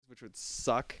which would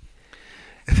suck.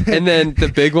 And then the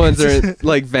big ones are in,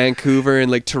 like Vancouver and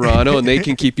like Toronto, and they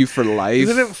can keep you for life.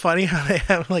 Isn't it funny how they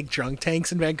have like drunk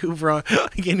tanks in Vancouver on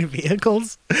like in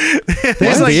vehicles?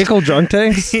 There's like, vehicle drunk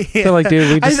tanks? Yeah. They're like,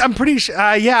 dude, I'm pretty sure.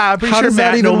 I'm pretty How sure does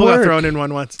that Matt even Noble got work? thrown in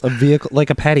one once. a vehicle,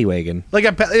 like a paddy wagon.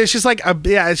 It's just like a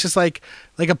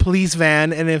police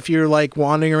van, and if you're like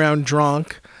wandering around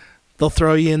drunk, they'll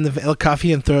cuff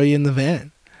you and throw you in the van.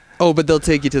 Oh, but they'll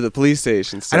take you to the police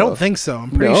station. So. I don't think so. I'm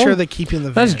pretty sure they keep you in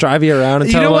the van. Let's drive you around and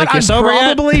You tell know them, what? like, you're I'm sober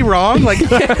yet? probably wrong. Like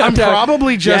I'm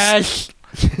probably just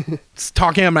Yes.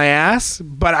 talking on my ass,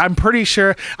 but I'm pretty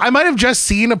sure I might have just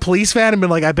seen a police van and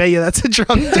been like, I bet you that's a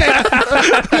drunk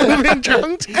tank. Moving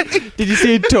drunk tank. Did you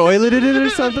see a toilet in it or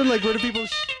something? Like, where do people...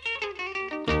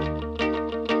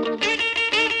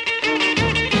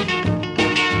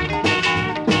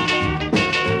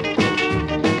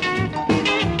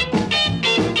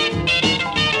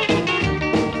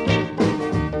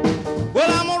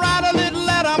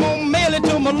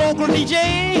 Local DJ.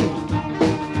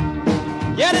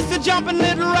 Yeah, it's a jumping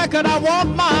little record I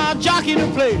want my jockey to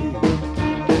play.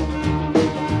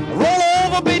 Roll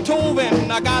over Beethoven,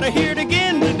 I gotta hear it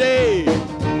again today.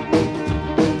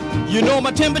 You know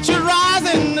my temperature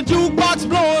rising, the jukebox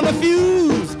blowing a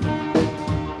fuse.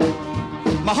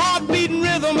 My heart beating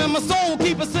rhythm and my soul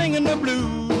keep a singing the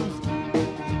blues.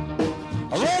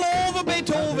 Roll over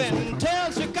Beethoven,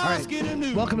 tell Tchaikovsky the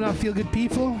news. Welcome to Feel Good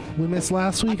People. We missed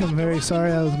last week. I'm very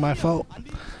sorry. That was my fault.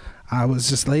 I was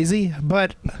just lazy.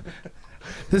 But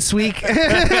this week...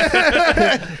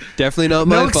 Definitely not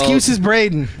my fault. No excuses,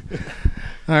 Braden.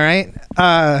 All right.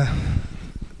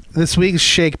 This week's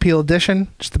Shake Peel edition.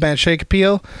 Just the band Shake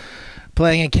Peel.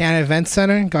 Playing at Canada Event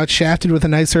Center. Got shafted with a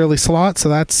nice early slot. So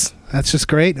that's just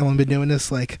great. I've only been doing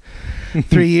this like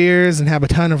 3 years and have a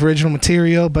ton of original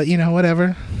material. But, you know,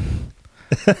 whatever.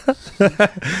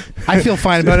 I feel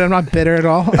fine about it. I'm not bitter at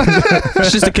all.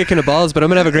 It's just a kick in the balls, but I'm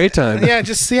gonna have a great time.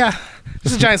 Just a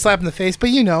giant slap in the face. But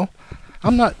you know,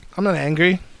 I'm not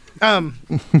angry.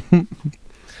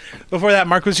 Before that,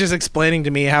 Mark was just explaining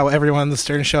to me how everyone on the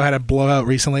Stern Show had a blowout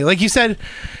recently. Like you said,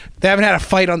 they haven't had a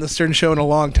fight on the Stern Show in a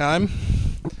long time.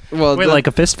 Well, Wait, like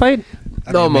a fist fight?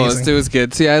 almost. Amazing. It was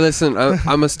good. See, I listen.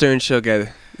 I'm a Stern Show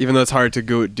guy. Even though it's hard to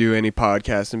go do any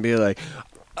podcast and be like,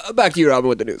 back to you, Robin,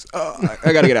 with the news.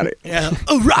 I gotta get out of here. Yeah.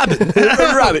 Robin.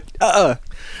 I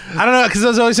don't know, because I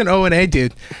was always an O&A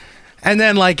dude. And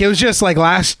then, like, it was just, like,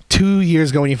 last 2 years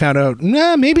ago when you found out,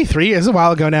 maybe 3 years, a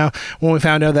while ago now, when we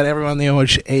found out that everyone on the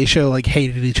O&A show, like,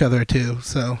 hated each other, too,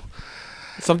 so.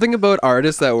 Something about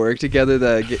artists that work together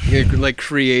that get, like,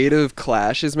 creative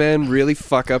clashes, man, really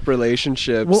fuck up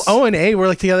relationships. Well, O&A were,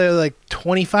 like, together, like,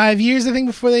 25 years, I think,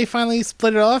 before they finally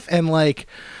split it off, and, like,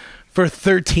 for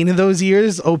 13 of those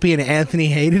years, Opie and Anthony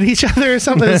hated each other or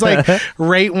something. It's like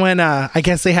right when I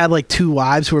guess they had like two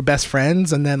wives who were best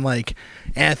friends, and then like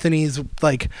Anthony's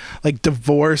like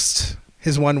divorced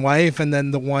his one wife, and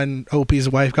then the one Opie's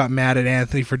wife got mad at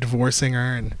Anthony for divorcing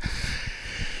her, and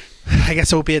I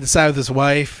guess Opie had to side with his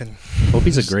wife. And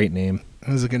Opie's a great name. It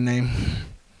was a good name.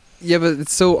 Yeah, but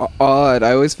it's so odd.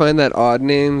 I always find that odd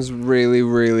names really,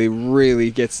 really, really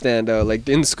get stand out. Like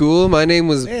in school, my name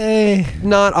was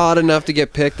not odd enough to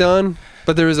get picked on,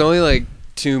 but there was only like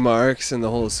 2 marks in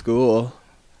the whole school.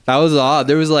 That was odd.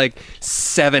 There was like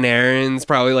 7 Aarons,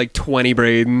 probably like 20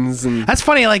 Bradens, and That's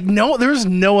funny. Like there was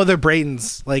no other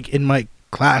Bradens like in my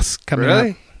class coming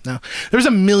Really? up. No, there was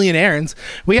a million Aarons.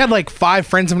 We had like 5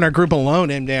 friends in our group alone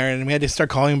named Aaron, and we had to start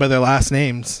calling them by their last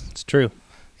names. It's true.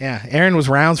 Yeah, Aaron was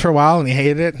rounds for a while, and he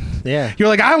hated it. Yeah. You're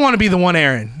like, I want to be the one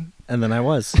Aaron. And then I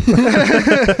was.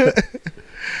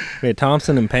 We had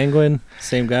Thompson and Penguin,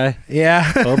 same guy.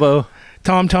 Yeah. Bobo.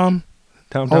 Tom.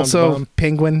 Also, Tom.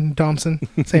 Penguin Thompson,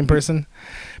 same person.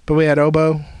 But we had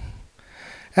Obo.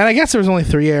 And I guess there was only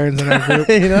 3 Aarons in our group.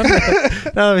 You know,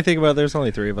 now that we think about it, there's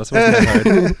only 3 of us. It wasn't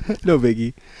that hard. no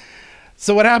biggie.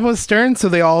 So what happened with Stern? So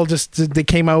they all they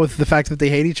came out with the fact that they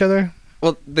hate each other?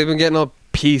 Well, they've been getting all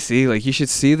PC. Like, you should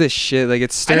see this shit. Like,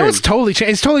 it's Stern. I know it's totally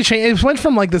changed. It's totally changed. It went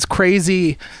from like this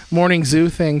crazy morning zoo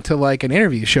thing to like an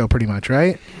interview show, pretty much,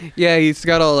 right? Yeah, he's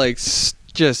got all like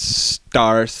just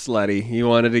star slutty. He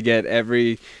wanted to get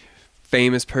every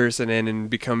famous person in and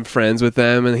become friends with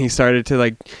them, and he started to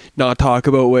like not talk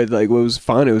about what was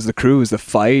fun. It was the crew, it was the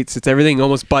fights. It's everything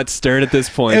almost but Stern at this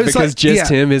point, because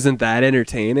him isn't that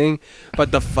entertaining.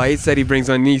 But the fights that he brings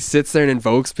on, he sits there and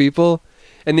invokes people.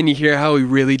 And then you hear how he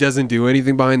really doesn't do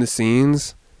anything behind the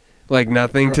scenes. Like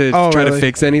nothing to try to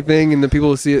fix anything. And then people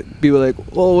will see it, people like,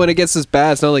 well, when it gets this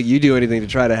bad, it's not like you do anything to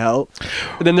try to help.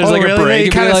 And then there's like a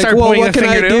break and you're like, well, what can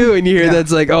I do? And you hear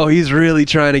that's like, oh, he's really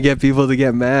trying to get people to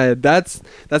get mad. That's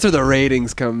where the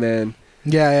ratings come, man.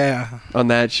 Yeah. on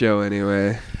that show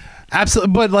anyway.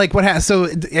 Absolutely. But like what happened? So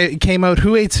it came out.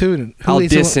 Who hates who? I'll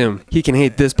diss him. He can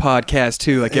hate this podcast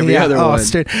too, like every other one.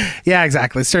 Yeah,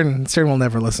 exactly. Stern will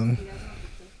never listen.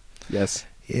 Yes.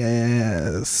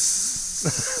 Yes.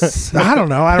 I don't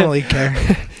know. I don't really care.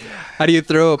 How do you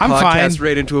throw a I'm podcast fine.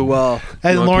 right into a wall?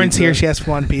 Lauren's here. She has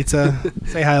flan pizza.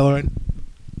 Say hi, Lauren.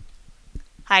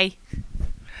 Hi.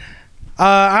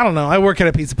 I don't know. I work at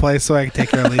a pizza place, so I can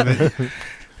take her or leave it.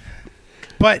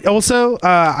 But also,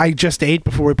 I just ate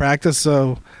before we practice,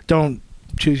 so don't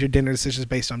choose your dinner decisions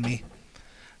based on me.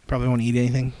 Probably won't eat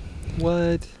anything.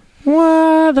 What?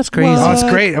 That's crazy. Oh, it's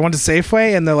great. I went to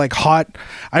Safeway, and they're like hot.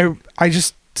 I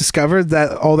just discovered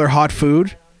that all their hot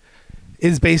food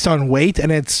is based on weight,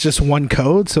 and it's just one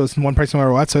code, so it's one person no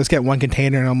matter what. So I just get one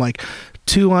container, and I'm like,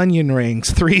 2 onion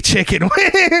rings, 3 chicken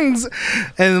wings,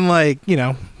 and like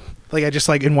I just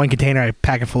like in one container I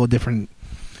pack it full of different.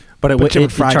 But it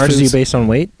charges you based on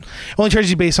weight? Only charges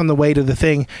you based on the weight of the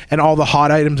thing, and all the hot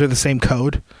items are the same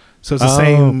code. So it's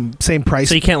the same price.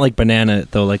 So you can't like banana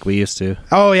it though like we used to.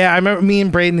 Oh yeah, I remember me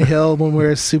and Braden Hill when we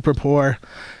were super poor.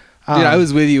 Dude, I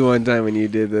was with you one time when you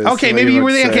did this. Okay, maybe you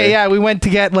were there. Okay, yeah, we went to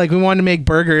get we wanted to make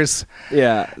burgers.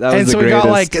 Yeah, that was and so the greatest. We got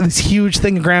like this huge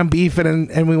thing of ground beef,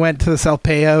 and we went to the self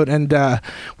payout, and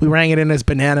we rang it in as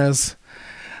bananas.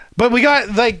 But we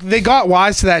got they got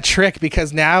wise to that trick,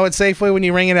 because now at Safeway when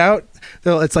you ring it out,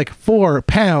 it's like 4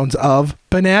 pounds of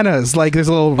bananas. Like there's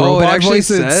a little robot voice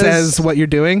that says what you're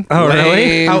doing. Oh,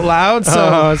 really? Out loud.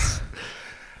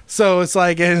 So it's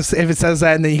like if it says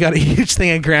that, and then you got a huge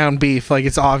thing of ground beef, like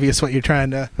it's obvious what you're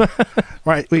trying to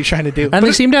do. And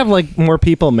they seem to have like more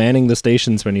people manning the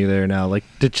stations when you're there now, like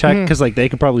to check, because like they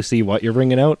can probably see what you're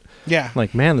bringing out. Yeah.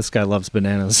 Like, man, this guy loves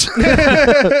bananas.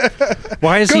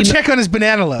 Why is Go check on his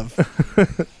banana love.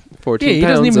 14 he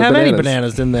doesn't even have any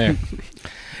bananas. bananas in there.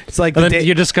 It's like and then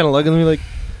you're just kind of looking at me like,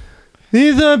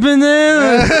 these are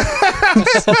bananas.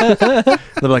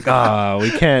 They're like,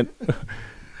 we can't.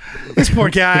 This poor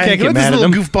guy. Can't get Let mad this at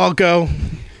little him. goofball go.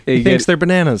 He thinks they're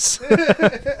bananas.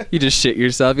 You just shit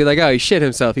yourself. You're like, oh, he shit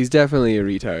himself. He's definitely a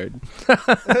retard.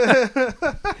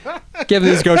 Give him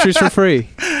these groceries for free.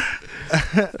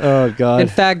 Oh, God. In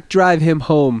fact, drive him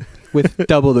home with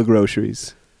double the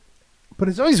groceries. But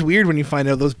it's always weird when you find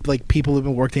out those like people who've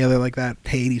been working together like that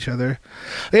hate each other.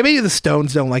 Like, maybe the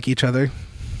Stones don't like each other.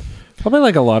 Probably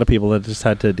like a lot of people that just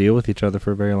had to deal with each other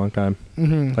for a very long time.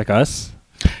 Mm-hmm. Like us.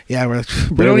 Yeah, we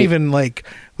don't even we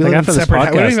live in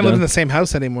separate. We don't even live in the same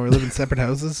house anymore. We live in separate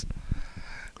houses.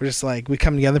 We're just like we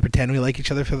come together, pretend we like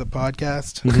each other for the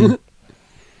podcast.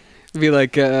 Mm-hmm. Be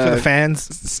like for the fans,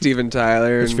 Steven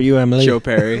Tyler It's and for you, Emily. Joe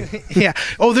Perry. Yeah.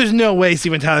 Oh, there's no way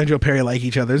Steven Tyler and Joe Perry like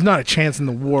each other. There's not a chance in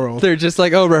the world. They're just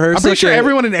like, rehearsal. I'm pretty sure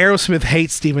everyone in Aerosmith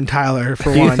hates Steven Tyler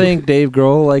for Do one. you think Dave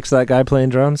Grohl likes that guy playing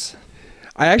drums?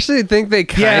 I actually think they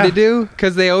kind of do,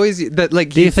 because they always he's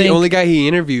the only guy he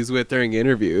interviews with during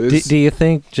interviews. Do you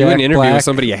think you Jack wouldn't interview Black? with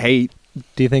somebody you hate?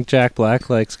 Do you think Jack Black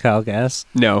likes Kyle Gass?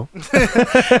 No.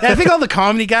 I think all the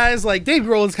comedy guys like Dave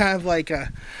Grohl is kind of like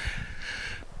a.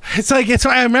 It's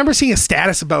I remember seeing a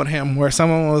status about him where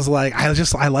someone was like,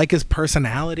 I like his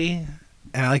personality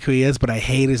and I like who he is, but I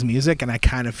hate his music, and I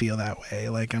kind of feel that way.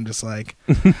 Like I'm just like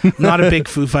not a big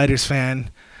Foo Fighters fan.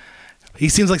 He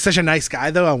seems like such a nice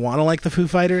guy, though. I want to like the Foo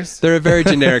Fighters. They're a very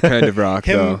generic kind of rock,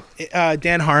 though.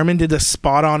 Dan Harmon did a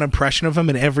spot-on impression of him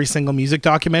in every single music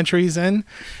documentary he's in.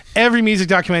 Every music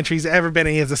documentary he's ever been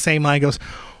in, he has the same line. Goes,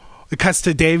 it cuts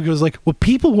to Dave. Goes like, "What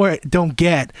people don't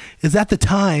get is at the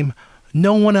time,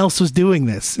 no one else was doing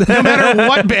this. No matter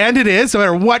what band it is, no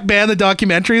matter what band the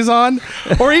documentary is on,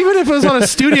 or even if it was on a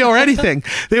studio or anything,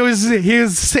 he's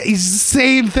the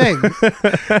same thing,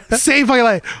 same fucking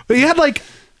line. But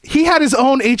he had his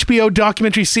own HBO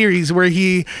documentary series where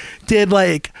he did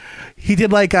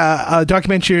a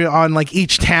documentary on like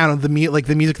each town of the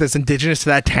music that's indigenous to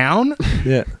that town.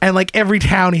 Yeah. And like every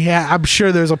town I'm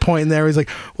sure there's a point in there where he's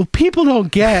like, well, people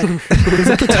don't get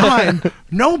because at the time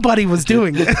nobody was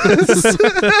doing this.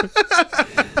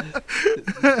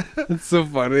 It's so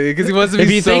funny because he wants to be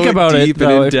If you so think about deep it,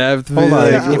 though, and in depth. Hold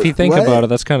on. Like, If you think what? about it,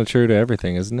 that's kind of true to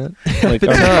everything, isn't it? Like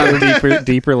on a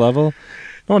deeper level.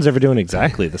 No one's ever doing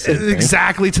exactly the same thing.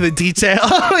 Exactly to the detail.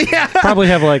 Yeah. Probably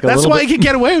have like a That's little why bit. you can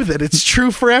get away with it. It's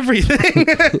true for everything.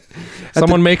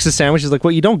 Someone makes a sandwich. Is like,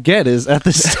 what you don't get is at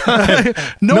this time,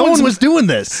 no one was doing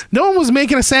this No one was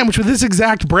making a sandwich with this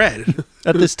exact bread.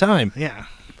 at this time. Yeah.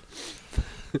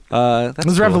 That's It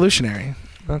was cool. revolutionary.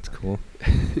 That's cool.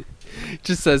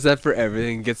 Just says that for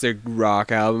everything. Gets a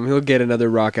rock album. He'll get another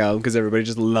rock album because everybody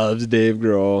just loves Dave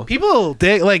Grohl. People,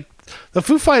 the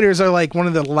Foo Fighters are like one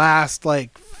of the last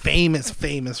like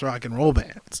famous rock and roll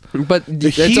bands. But They're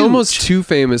it's huge. almost too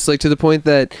famous, like to the point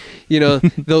that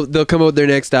they'll come out with their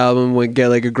next album and get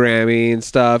like a Grammy and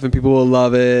stuff, and people will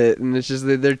love it. And it's just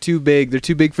they're too big. They're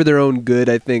too big for their own good,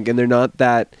 I think, and they're not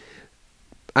that.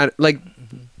 I don't know.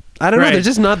 Right. They're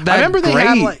just not that. I remember they great.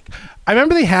 had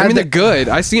I mean, they're good.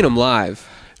 I've seen them live.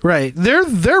 Right.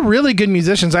 They're really good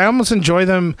musicians. I almost enjoy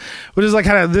them, which is like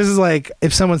this is like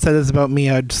if someone said this about me,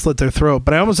 I'd slit their throat.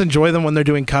 But I almost enjoy them when they're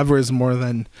doing covers more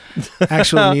than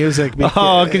actual music.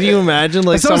 Oh, could you imagine?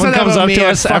 Like Someone someone said that comes about up me, to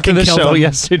I'd us after fucking the kill show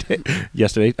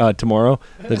them. tomorrow.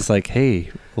 They're just like,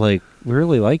 hey, like we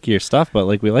really like your stuff, but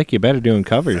like we like you better doing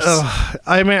covers.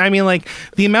 I mean, like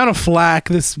the amount of flack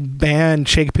this band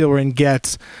Shake Pilgrim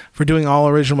gets for doing all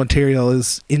original material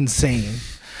is insane.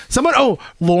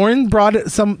 Lauren brought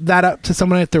that up to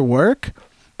someone at their work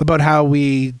about how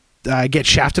we get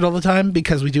shafted all the time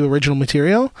because we do original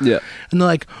material. Yeah. And they're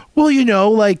like, well,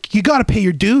 like you got to pay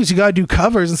your dues, you got to do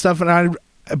covers and stuff.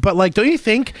 But like, don't you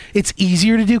think it's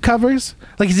easier to do covers?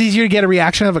 Like, it's easier to get a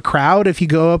reaction of a crowd if you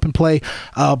go up and play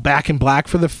Back in Black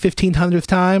for the 1500th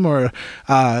time or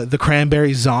the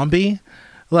Cranberries Zombie.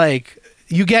 Like,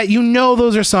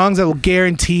 those are songs that will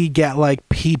guarantee get like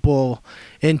people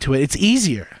into it. It's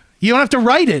easier. You don't have to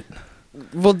write it.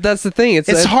 Well, that's the thing.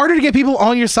 It's harder to get people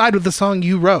on your side with the song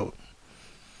you wrote.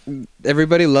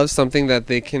 Everybody loves something that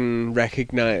they can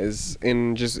recognize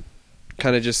and just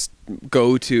kind of just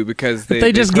go to because if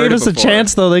they just gave us a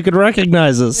chance, though, they could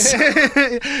recognize us.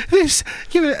 That's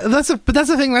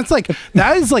the thing.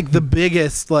 That is like the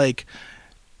biggest, like,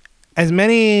 as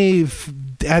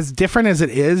different as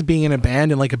it is being in a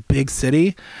band in like a big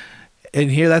city. And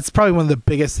here, that's probably one of the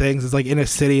biggest things is like in a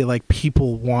city, like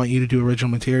people want you to do original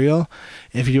material.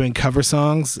 And if you're doing cover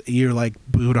songs, you're like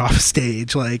booed off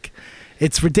stage. Like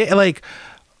it's ridiculous.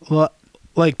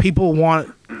 Like people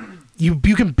want you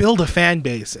can build a fan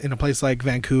base in a place like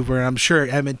Vancouver, and I'm sure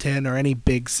Edmonton or any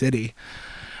big city.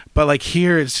 But like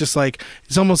here, it's just like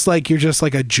it's almost like you're just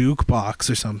like a jukebox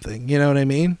or something. You know what I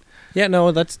mean? Yeah,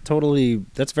 no, that's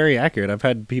very accurate. I've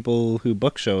had people who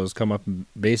book shows come up and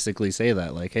basically say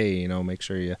that, like, hey, make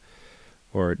sure you,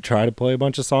 or try to play a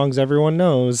bunch of songs everyone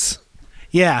knows.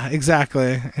 Yeah,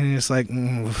 exactly. And you're just like,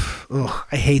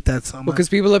 I hate that so much. Well, because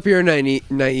people up here are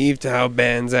naive to how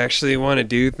bands actually want to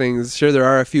do things. Sure, there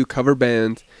are a few cover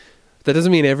bands. That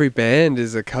doesn't mean every band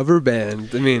is a cover band.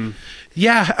 I mean...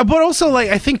 Yeah, but also, like,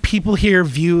 I think people here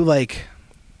view, like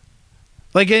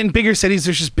in bigger cities,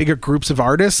 there's just bigger groups of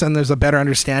artists, and there's a better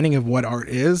understanding of what art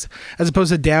is. As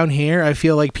opposed to down here, I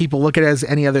feel like people look at it as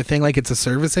any other thing, like it's a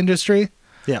service industry.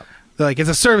 Yeah. They're like, it's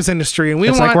a service industry, and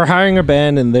like we're hiring a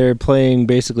band, and they're playing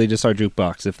basically just our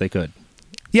jukebox, if they could.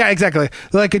 Yeah, exactly.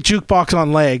 They're like a jukebox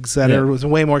on legs that was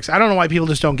way more... I don't know why people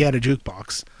just don't get a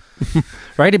jukebox.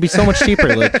 Right? It'd be so much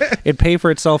cheaper. Like it'd pay for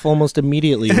itself almost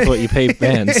immediately with what you pay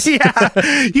bands. Yeah,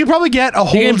 you probably get a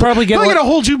whole. You probably get a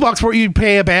whole jukebox where you'd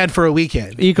pay a band for a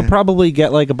weekend. You could probably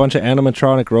get like a bunch of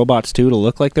animatronic robots too to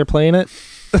look like they're playing it.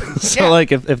 So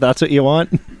like if that's what you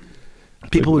want,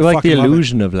 people would like the love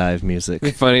illusion of live music.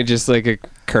 It'd be funny, just like a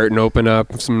curtain open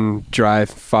up, some dry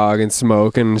fog and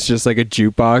smoke, and it's just like a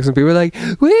jukebox, and people are like,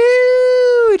 "Woo!"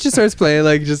 It just starts playing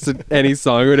like just any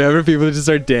song or whatever. People just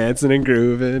start dancing and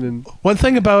grooving. And one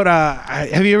thing about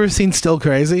have you ever seen Still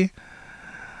Crazy?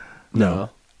 No.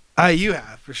 You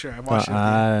have for sure. I watched it.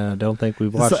 I don't think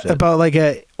we've watched it. About like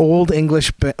a old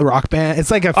English rock band.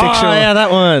 It's like a fictional. Oh yeah,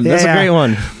 that one. That's a great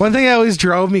one. One thing that always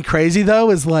drove me crazy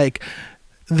though is like,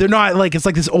 they're not like, it's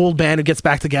like this old band who gets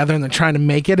back together and they're trying to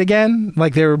make it again.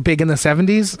 Like they were big in the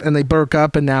 70s and they broke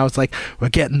up, and now it's like, we're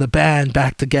getting the band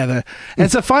back together. And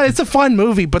it's a fun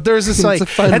movie, but there's this like,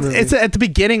 it's at the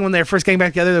beginning when they're first getting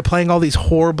back together, they're playing all these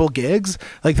horrible gigs.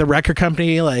 Like the record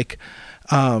company, like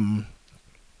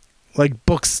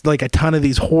books like a ton of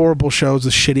these horrible shows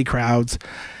with shitty crowds.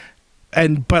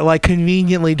 But like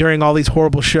conveniently during all these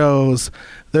horrible shows,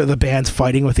 the band's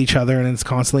fighting with each other and it's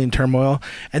constantly in turmoil.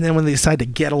 And then when they decide to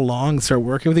get along and start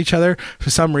working with each other, for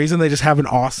some reason they just have an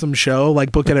awesome show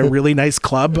like booked at a really nice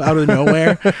club out of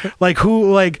nowhere.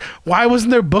 Why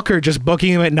wasn't their booker just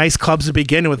booking them at nice clubs to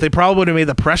begin with? They probably would have made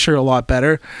the pressure a lot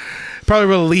better. Probably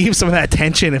relieve some of that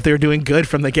tension if they were doing good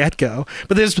from the get-go.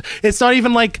 But it's not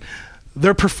even like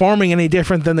they're performing any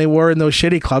different than they were in those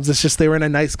shitty clubs. It's just they were in a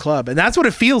nice club. And that's what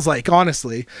it feels like,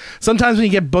 honestly. Sometimes when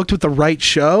you get booked with the right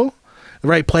show, the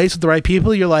right place with the right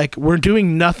people, you're like, we're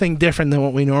doing nothing different than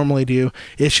what we normally do.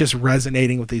 It's just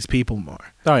resonating with these people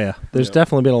more. Oh, yeah. There's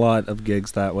definitely been a lot of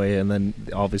gigs that way. And then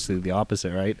obviously the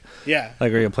opposite, right? Yeah.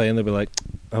 Like where you're playing, they'll be like,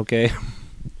 okay.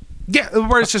 Yeah,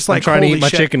 where it's just I'm like trying to holy eat my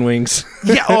shit. chicken wings.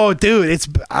 Yeah. Oh, dude,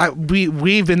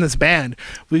 we've in this band.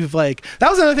 We've like that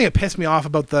was another thing that pissed me off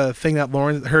about the thing that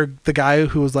Lauren heard the guy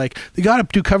who was like they got to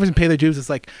do covers and pay their dues. It's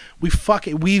like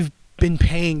we've been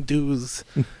paying dues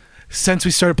since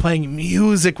we started playing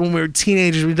music when we were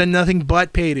teenagers. We've done nothing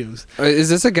but pay dues. Is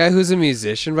this a guy who's a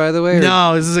musician, by the way? or-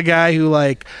 No, this is a guy who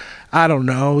like I don't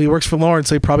know. He works for Lauren,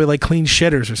 so he probably like cleans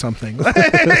shitters or something.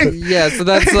 Yeah, so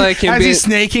that's like him As being, he's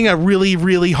snaking a really,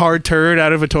 really hard turd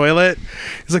out of a toilet,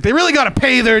 he's like, they really got to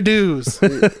pay their dues.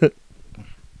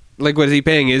 like, what is he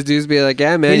paying his dues? Be like,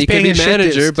 yeah, man, He's you could paying be his shit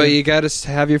manager, dues, but too. you got to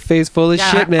have your face full of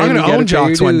shit, man. I'm You gonna gotta own pay your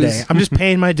Jocks one dues. day. I'm just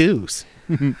paying my dues.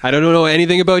 I don't know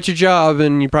anything about your job,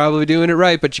 and you're probably doing it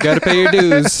right, but you got to pay your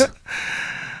dues.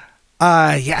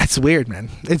 Yeah, it's weird, man.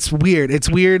 It's weird. It's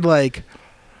weird, like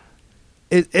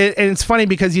and it's funny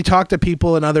because you talk to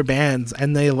people in other bands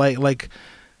and they or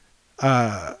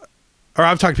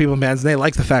I've talked to people in bands and they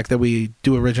like the fact that we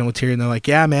do original material and they're like,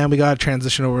 yeah, man, we got to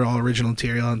transition over to all original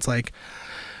material. And it's like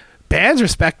bands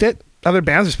respect it, other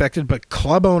bands respect it, but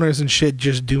club owners and shit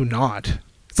just do not.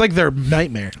 It's like their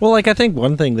nightmare. Well, like I think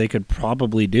one thing they could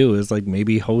probably do is like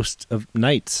maybe host of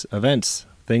nights, events,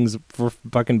 things for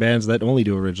fucking bands that only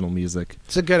do original music.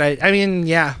 It's a good I mean,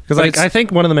 yeah. Because like I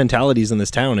think one of the mentalities in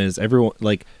this town is everyone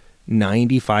like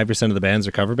 95% of the bands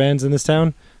are cover bands in this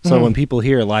town. So when people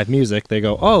hear live music, they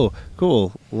go, "Oh,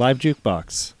 cool, live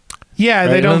jukebox." Yeah, Right?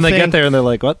 they don't And then they think, get there and they're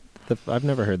like, "What? I've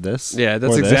never heard this." Yeah,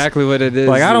 that's or this." exactly what it is.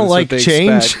 Like, I don't It's what like they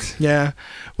change. expect. Yeah.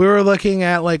 We were looking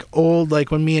at like old,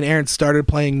 like when me and Aaron started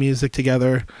playing music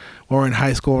together when we were in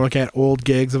high school, looking at old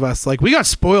gigs of us. Like we got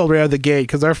spoiled right out of the gate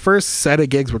because our first set of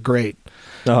gigs were great.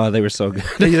 Oh, they were so good.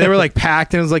 They were like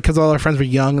packed and it was like because all our friends were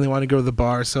young and they wanted to go to the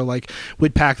bar. So like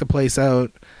we'd pack the place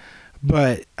out.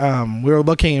 But we were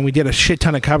looking and we did a shit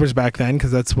ton of covers back then because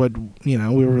that's what, we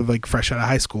were like fresh out of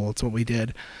high school. It's what we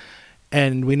did.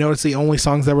 And we noticed the only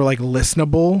songs that were like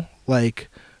listenable, like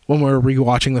when we were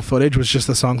rewatching the footage, was just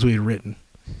the songs we had written.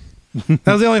 That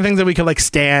was the only things that we could like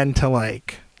stand to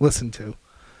like listen to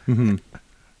Mm-hmm.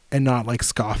 and not like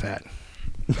scoff at.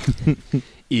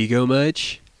 Ego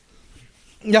much?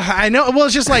 Yeah, I know. Well,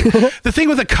 it's just like the thing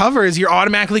with a cover is you're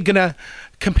automatically gonna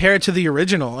compare it to the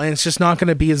original, and it's just not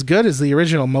gonna be as good as the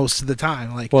original most of the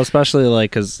time. Like, Well, especially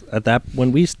like because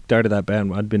when we started that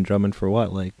band, I'd been drumming for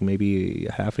what, like maybe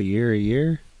half a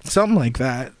year. something like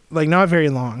that. Like not very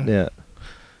long. Yeah.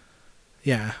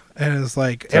 Yeah, and it was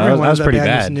like So everyone I was in that pretty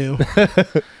band bad.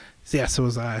 was new. Yeah, so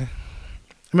was I.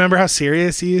 Remember how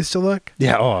serious you used to look?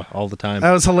 Yeah. Oh, all the time.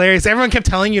 That was hilarious. Everyone kept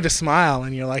telling you to smile,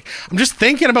 and you're like, "I'm just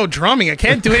thinking about drumming. I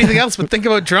can't do anything else but think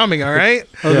about drumming. All right,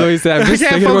 Although he said, I'm I just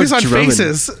can't thinking focus on about drumming.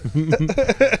 faces."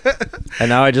 And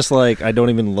now I just like I don't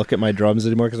even look at my drums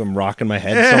anymore because I'm rocking my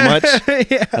head so much.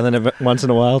 Yeah. And then once in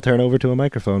a while, turn over to a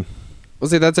microphone. Well,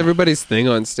 see, that's everybody's thing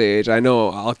on stage. I know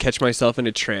I'll catch myself in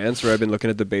a trance where I've been looking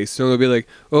at the bass stone. I'll be like,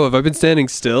 oh, have I been standing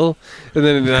still? And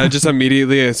then I just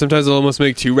immediately, sometimes I'll almost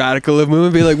make too radical of a move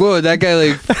and be like, whoa, that guy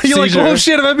like You're like, seizure. oh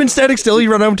shit! Have I been standing still?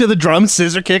 You run over to the drum,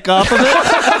 scissor kick off of it.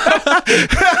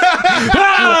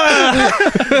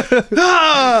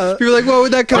 You're like, what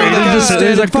would that come?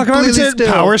 He's like, fuck, have I been standing?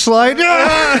 Power slide.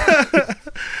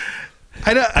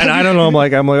 I know. And I don't know. I'm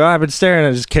like, oh, I've been staring.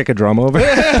 I just kick a drum over.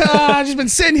 I've just been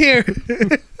sitting here.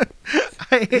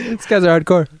 These guys are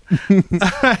hardcore.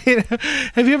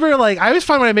 Have you ever like? I always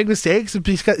find when I make mistakes,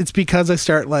 it's because I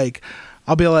start like,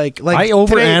 I'll be like I today-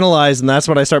 overanalyze, and that's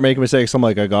when I start making mistakes. I'm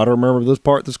like, I gotta remember this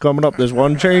part that's coming up. There's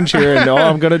one change here, and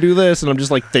I'm gonna do this, and I'm just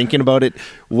like thinking about it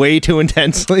way too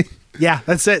intensely. Yeah,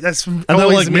 that's it. That's And then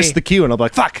always like me. miss the cue, and I'm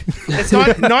like, fuck. It's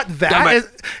not that.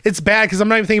 It's bad because I'm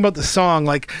not even thinking about the song.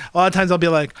 Like a lot of times I'll be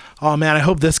like, "Oh man, I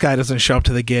hope this guy doesn't show up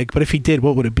to the gig." But if he did,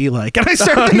 what would it be like? And I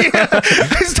start,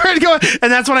 I started going, and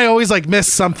that's when I always like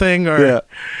miss something or.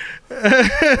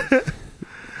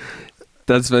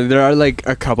 That's funny. There are like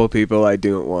a couple people I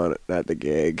don't want at the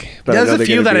gig. But I There's know a they're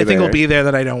few gonna that be I think there. will be there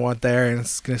that I don't want there, and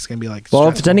it's just gonna be like. Well,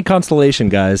 if it's stressful. any consolation,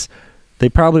 guys, they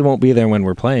probably won't be there when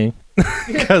we're playing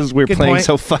because we're Good playing point.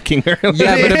 so fucking early.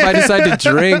 Yeah, but if I decide to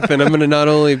drink, then I'm going to not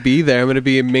only be there, I'm going to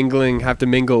be have to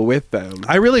mingle with them.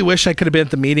 I really wish I could have been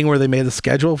at the meeting where they made the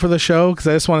schedule for the show because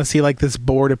I just want to see like this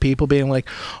board of people being like,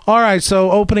 all right,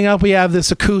 so opening up, we have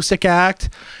this acoustic act.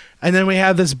 And then we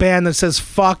have this band that says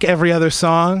fuck every other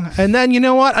song. And then, you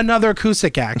know what? Another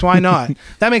acoustic act. Why not?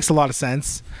 That makes a lot of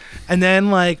sense. And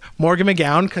then, like, Morgan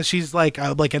McGowan, because she's like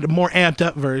a more amped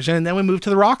up version. And then we move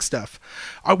to the rock stuff.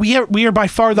 We are by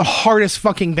far the hardest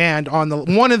fucking band on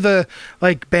one of the,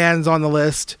 like, bands on the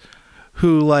list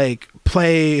who, like,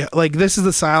 play, like, This Is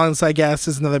the Silence, I guess,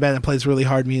 is another band that plays really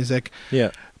hard music.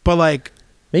 Yeah. But, like,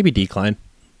 Maybe Decline.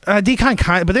 Decon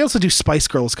kind, but they also do Spice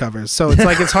Girls covers, so it's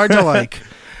like it's hard to like.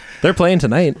 They're playing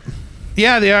tonight.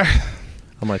 Yeah, they are.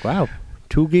 I'm like, wow,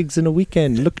 2 gigs in a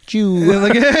weekend. Look at you.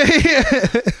 Like,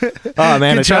 Oh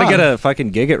man, I Good tried to job. get a fucking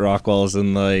gig at Rockwell's,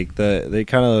 and like they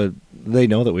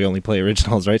know that we only play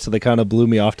originals, right? So they kind of blew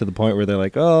me off to the point where they're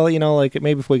like, oh, like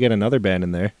maybe if we get another band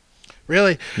in there.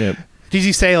 really? Yep. Did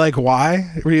you say like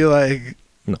why? Were you like?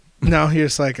 No. No, you're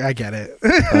just like I get it.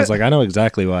 I was like, I know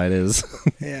exactly why it is.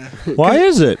 Yeah. Why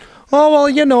is it? Oh well,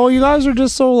 you guys are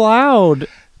just so loud.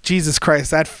 Jesus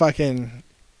Christ, that fucking.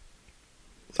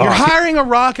 Oh, You're I- hiring a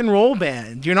rock and roll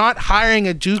band. You're not hiring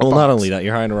a jukebox. Well, not only that,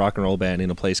 you're hiring a rock and roll band in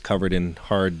a place covered in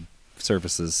hard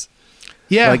surfaces.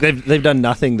 Yeah. Like they've done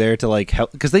nothing there to like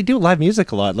help, because they do live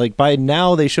music a lot. Like by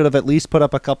now they should have at least put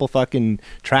up a couple fucking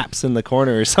traps in the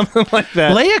corner or something like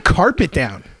that. Lay a carpet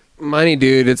down. Money,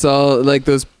 dude. It's all like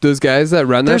those guys that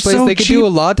run They're that place. so They could cheap. do a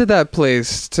lot to that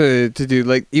place to do.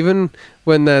 Like even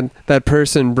when that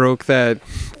person broke that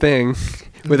thing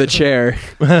with a chair,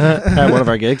 At one of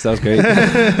our gigs, that was great.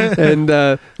 and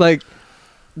like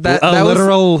that a that was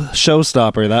literal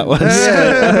showstopper that was.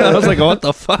 I was like, what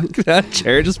the fuck? That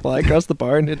chair just fly across the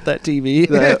bar and hit that TV.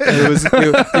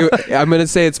 I'm gonna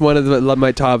say it's one of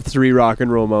my top 3 rock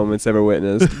and roll moments ever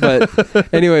witnessed. But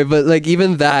anyway, but like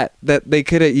even that they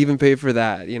could have even paid for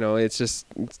that. It's just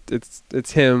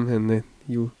it's him, and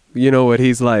you know what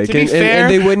he's like. To be and, fair,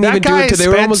 and they wouldn't that even do guy it. They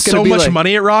were spent almost gonna so be much like,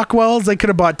 money at Rockwell's. They could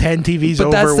have bought 10 TVs but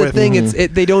over that's the with.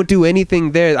 thing. They don't do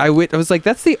anything there. I was like,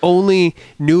 that's the only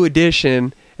new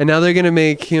addition, and now they're gonna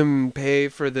make him pay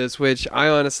for this, which I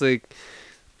honestly.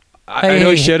 I know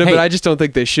he should have, but I just don't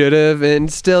think they should have.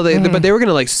 And still, but they were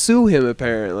gonna like sue him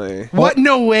apparently. What?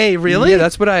 No way, really? Yeah,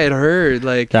 that's what I had heard.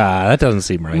 Like, That doesn't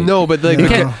seem right. no, but like, You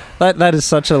can't- that is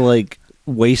such a like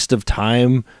waste of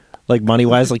time, like money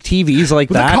wise. Like TVs like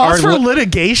the that cost are for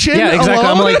litigation. yeah, exactly.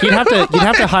 I'm alone? like, you'd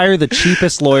have to hire the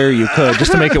cheapest lawyer you could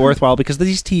just to make it worthwhile, because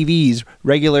these TVs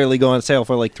regularly go on sale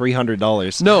for like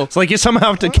 $300. No. It's like you somehow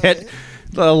have to get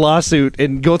a lawsuit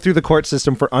and go through the court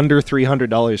system for under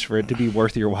 $300 for it to be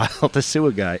worth your while to sue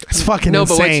a guy. It's fucking no,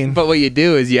 insane. but what you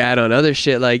do is you add on other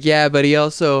shit. Like, yeah, but he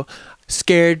also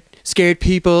scared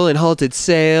people and halted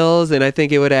sales, and I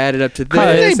think it would have added up to this.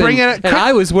 Couldn't they bring and it-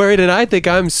 I was worried, and I think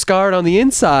I'm scarred on the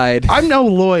inside. I'm no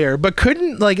lawyer, but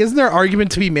isn't there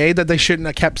argument to be made that they shouldn't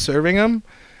have kept serving him?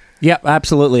 Yeah,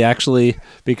 absolutely. Actually,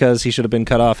 because he should have been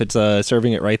cut off. It's a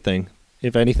serving it right thing.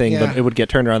 If anything, Yeah. but it would get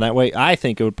turned around that way. I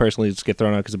think it would personally just get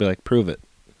thrown out because it'd be like, prove it.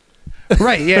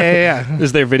 Right, yeah.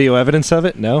 Is there video evidence of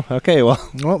it? No? Okay, well,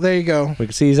 Well, there you go. we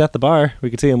can see he's at the bar. We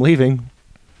can see him leaving.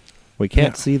 We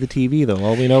can't see the TV, though.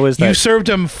 All we know is that... You served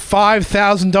him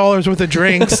 $5,000 worth of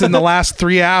drinks in the last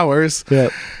 3 hours. Yeah.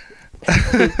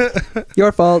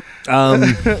 Your fault.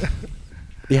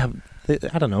 Yeah,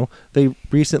 I don't know. They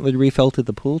recently refelted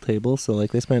the pool table, so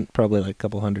like they spent probably like a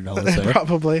couple $100 there.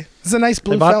 Probably. It's a nice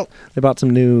blue They bought, felt. they bought some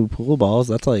new pool balls.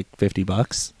 That's like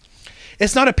 $50.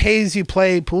 It's not a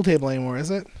pay-as-you-play pool table anymore, is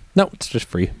it? No, it's just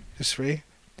free. Just free.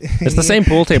 It's the same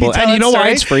pool Can table. tell And you know that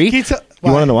why story? it's free? Can You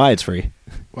why? want to know why it's free?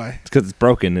 Why? It's because it's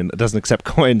broken and it doesn't accept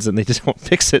coins, and they just won't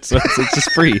fix it, so it's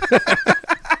just free.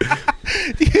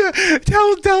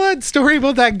 tell that story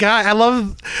about that guy. I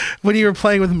love when you were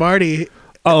playing with Marty.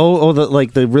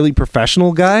 the really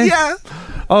professional guy? Yeah.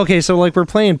 Okay, so like we're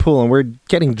playing pool and we're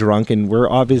getting drunk, and we're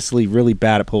obviously really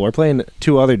bad at pool. We're playing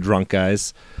 2 other drunk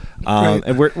guys, Right.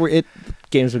 and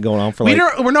game's been going on for like...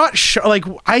 We're not sure. Like,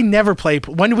 I never play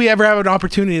pool. When do we ever have an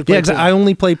opportunity to play Yeah, exactly. pool? I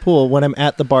only play pool when I'm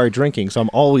at the bar drinking, so I'm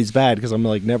always bad because I'm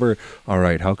like never, all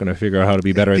right, how can I figure out how to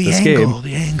be better at this game?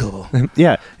 The angle.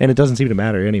 Yeah, and it doesn't seem to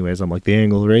matter anyways. I'm like, the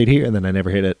angle right here, and then I never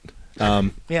hit it.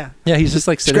 Yeah. Yeah, he's just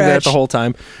like sitting there the Scratch. whole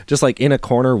time, just like in a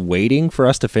corner waiting for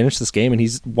us to finish this game, and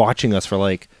he's watching us for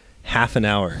like half an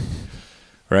hour,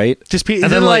 right? Just And is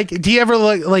then, it like, do you ever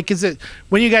look like? Is it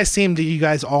when you guys see him? Do you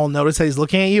guys all notice that he's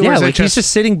looking at you? or Yeah, is it like he's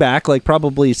just sitting back, like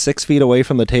probably 6 feet away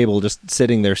from the table, just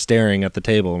sitting there staring at the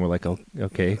table, and we're like, oh,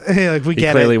 okay. like we He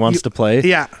get clearly it. wants to play.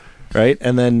 Yeah. Right?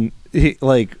 And then he,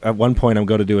 like at one point I'm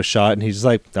going to do a shot and he's just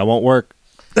like, that won't work.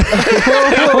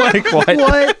 I'm like, what?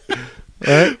 What?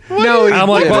 Right? No, I'm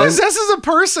like, What well, possesses a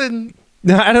person?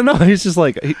 No, I don't know. He's just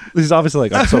like he's obviously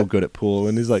like, I'm so good at pool,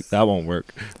 and he's like, that won't work.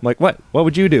 I'm like, what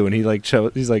would you do? And he like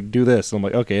he's like, do this, and I'm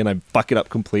like, okay, and I fuck it up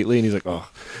completely, and he's like, oh.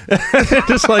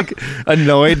 Just like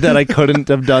annoyed that I couldn't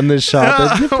have done this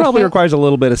shot that probably requires a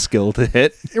little bit of skill to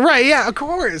hit. Right? Yeah. Of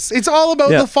course. It's all about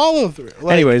Yeah. the follow through.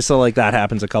 Anyway, so like that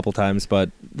happens a couple times, but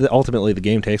ultimately the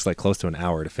game takes like close to an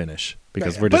hour to finish.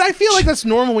 because Right. we're But just. I feel like that's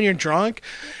normal when you're drunk.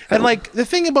 And like the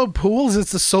thing about pool is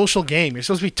it's a social game. You're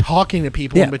supposed to be talking to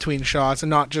people Yeah. in between shots and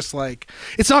not just like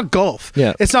it's not golf.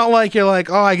 Yeah. It's not like you're like,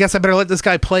 oh, I guess I better let this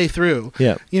guy play through.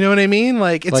 Yeah. You know what I mean?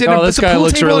 Like it's like, in a, oh, it's this a guy pool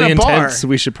looks table really in a bar. intense.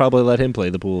 We should probably let him play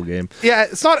the pool game. Yeah,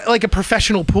 it's not like a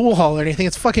professional pool hall or anything.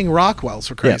 It's fucking Rockwell's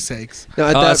for Christ's sakes. No,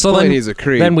 at that so point, then, he's a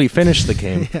creep. Then we finish the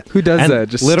game. Who does And that?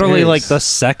 Just literally, stares. like the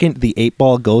second the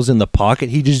 8-ball goes in the pocket,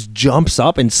 he just jumps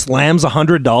up and slams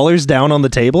 $100 down on the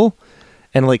table,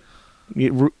 and like,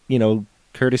 you know,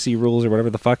 courtesy rules or whatever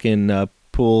the fucking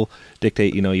pool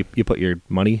dictate. You know, you put your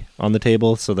money on the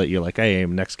table so that you're like, hey,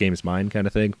 next game's mine, kind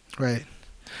of thing. Right.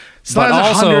 Slams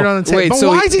also- 100 on the table. wait, But so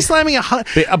why he- is he slamming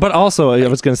 100? But also, I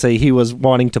was gonna say he was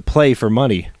wanting to play for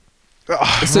money. So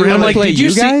you Really? wanna Like, play did you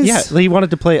you guys? see? Yeah, he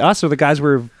wanted to play us or the guys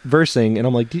we're versing, and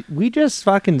I'm like, we just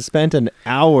fucking spent an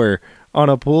hour on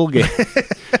a pool game.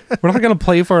 We're not gonna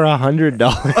play for $100.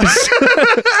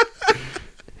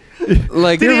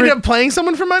 Like Did he end up playing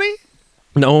someone for money?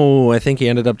 No, I think he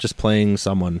ended up just playing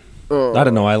someone. I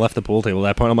don't know. I left the pool table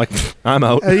at that point. I'm like, I'm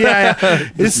out. Yeah.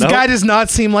 This Nope. guy does not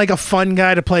seem like a fun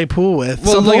guy to play pool with.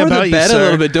 Well, Something lower about the you, bet a sir.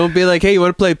 little bit. Don't be like, hey, you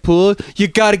want to play pool? You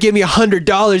got to give me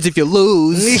 $100 if you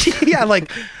lose. Yeah,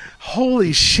 like,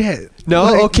 holy shit. No,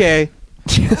 Like, okay.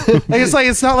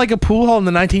 it's not like a pool hall in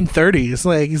the 1930s.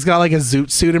 Like he's got like a zoot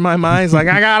suit in my mind. He's like,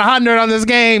 I got 100 on this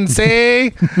game.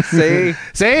 See, see,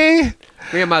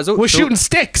 we're shooting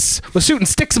sticks. We're shooting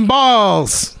sticks and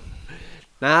balls.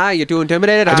 Nah, you're too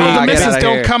intimidated. I told the get missus outta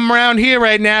don't here. come around here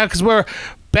right now because we're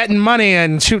betting money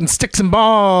and shooting sticks and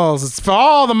balls. It's for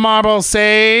all the marbles.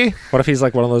 See. What if he's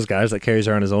like one of those guys that carries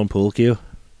around his own pool cue?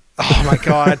 Oh my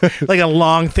god, like a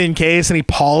long thin case, and he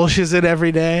polishes it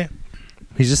every day.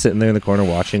 He's just sitting there in the corner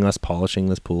watching us polishing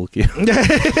this pool cue.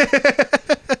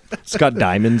 It's got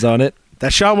diamonds on it.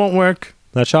 That shot won't work.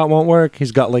 That shot won't work.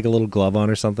 He's got like a little glove on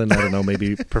or something. I don't know.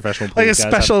 Maybe professional pool Like a guys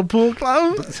have special pool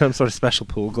glove. some sort of special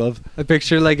pool glove. I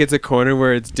picture like it's a corner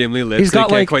where it's dimly lit, He's so you got,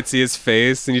 can't like- quite see his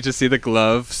face, and you just see the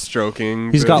glove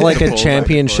stroking. He's the- got like the a pole back and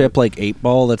championship forth. like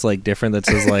 8-ball that's like different. That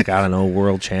says like, I don't know,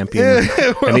 world champion.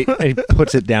 And he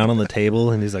puts it down on the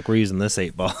table and he's like, we're using this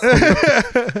 8-ball.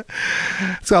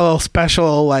 It's got a little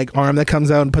special like arm that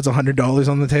comes out and puts $100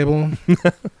 on the table.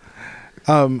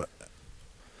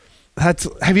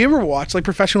 Have you ever watched like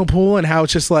professional pool and how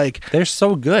it's just like They're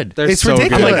so good. They're It's so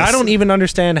ridiculous. good. Like, I don't even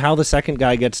understand how the second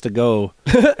guy gets to go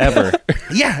ever.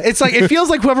 yeah, it's like it feels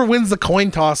like whoever wins the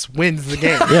coin toss wins the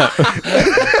game. Yeah.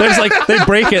 There's like, they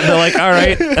break it and they're like, all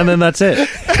right. And then that's it.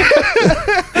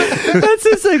 That's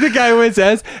just like the guy wins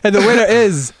S, and the winner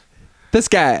is this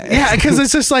guy. Yeah, because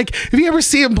it's just like if you ever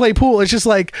see him play pool, it's just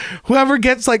like whoever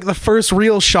gets like the first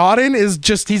real shot in is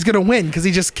just he's gonna win because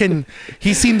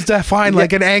he seems to find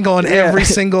like an angle on every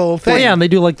single thing. Well, yeah, and they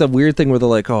do like the weird thing where they're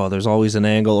like, oh, there's always an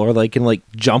angle, or they can like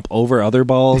jump over other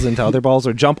balls into other balls,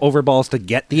 or jump over balls to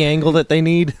get the angle that they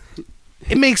need.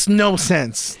 It makes no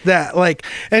sense that like,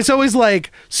 and it's always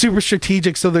like super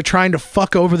strategic. So they're trying to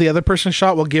fuck over the other person's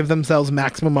shot will give themselves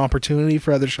maximum opportunity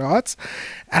for other shots.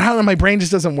 And I don't know, my brain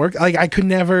just doesn't work. Like I could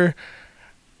never.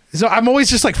 So I'm always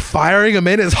just like firing them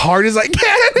in as hard as I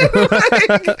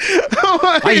can.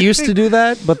 I used to do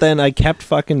that, but then I kept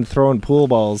fucking throwing pool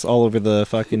balls all over the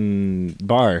fucking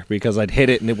bar because I'd hit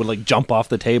it and it would like jump off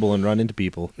the table and run into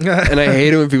people. And I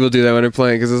hate it when people do that when they're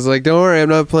playing, because it's like, don't worry, I'm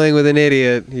not playing with an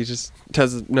idiot. He just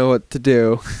doesn't know what to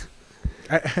do.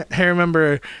 I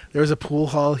remember there was a pool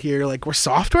hall here, like where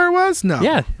software was. No,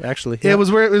 Yeah, actually. it was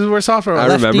where software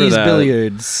was. I remember Lefties that.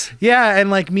 billiards. Yeah, and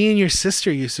like me and your sister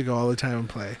used to go all the time and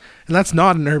play, and that's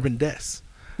not an urban diss.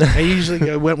 I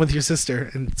usually went with your sister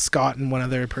and Scott and one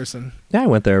other person. Yeah, I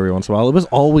went there every once in a while. It was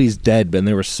always dead, but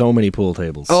there were so many pool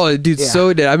tables. Oh, dude, Yeah.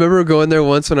 so dead. I remember going there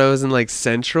once when I was in like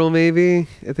Central, maybe.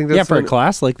 I think that's yeah, for a when-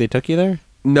 class, like they took you there.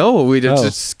 No, we just, Oh.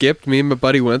 just skipped. Me and my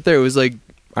buddy went there. It was like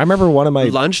I remember one of my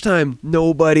lunchtime.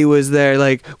 Nobody was there.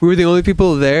 Like we were the only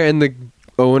people there, and the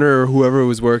owner or whoever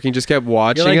was working just kept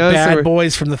watching You're like us. bad and we're-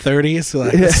 boys from the 30s. So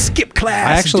like, skip class. I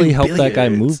and actually do helped that guy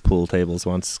billiards. move pool tables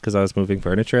once because I was moving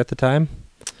furniture at the time.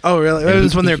 Oh, really? And It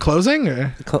was he- when they're closing?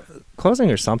 Or?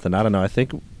 Closing or something. I don't know. I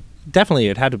think definitely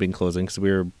it had to have been closing because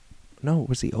we were. No,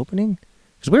 was he opening?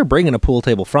 Because we were bringing a pool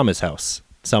table from his house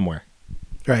somewhere,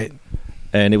 Right.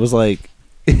 and it was like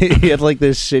he had like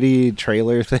this shitty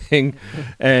trailer thing,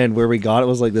 and where we got it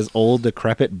was like this old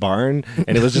decrepit barn,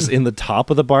 and it was just in the top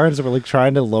of the barn, so we're like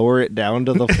trying to lower it down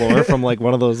to the floor from like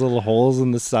one of those little holes in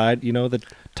the side, you know, the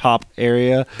top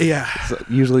area. Yeah. It's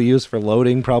usually used for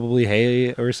loading probably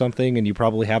hay or something, and you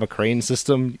probably have a crane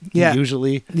system. Yeah.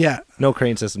 Usually Yeah. no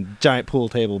crane system, giant pool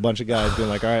table, bunch of guys being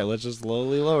like, all right, let's just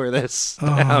slowly lower this Oh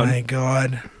down. my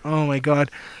god. Oh my god.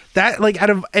 That, like, out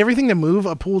of everything to move,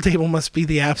 a pool table must be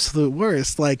the absolute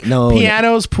worst. Like, No,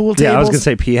 pianos, pool tables. Yeah, I was gonna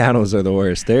say pianos are the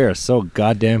worst. They are so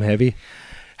goddamn heavy.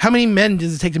 How many men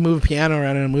does it take to move a piano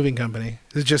around in a moving company?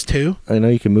 Is it just 2? I know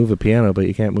you can move a piano, but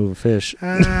you can't move a fish.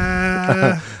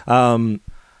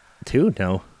 2?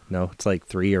 No. It's like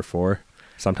 3 or 4,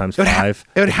 sometimes 5.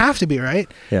 It would have to be, right?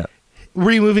 Yeah.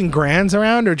 Were you moving grands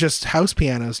around or just house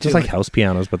pianos too? Just like house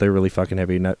pianos, but they're really fucking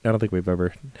heavy. I don't think we've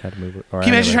ever had to move it. Can you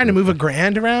imagine trying to move a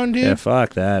grand around, dude? Yeah,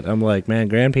 fuck that. I'm like, man,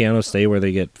 grand pianos stay where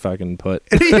they get fucking put.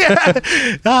 Yeah.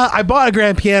 I bought a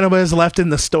grand piano, but it was left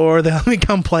in the store. They let me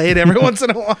come play it every once in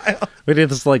a while. We did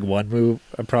this like one move.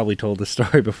 I probably told this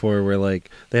story before where like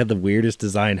they had the weirdest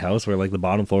designed house where like the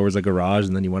bottom floor was a garage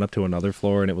and then you went up to another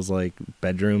floor and it was like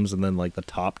bedrooms and then like the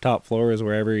top floor is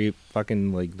wherever you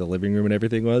fucking like the living room and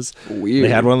everything was. Weird. They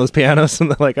had one of those pianos and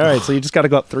they're like, all right, so you just got to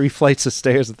go up 3 flights of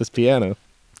stairs with this piano.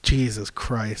 Jesus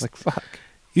Christ. Like, fuck.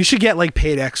 You should get like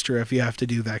paid extra if you have to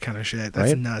do that kind of shit.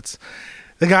 That's Right? nuts.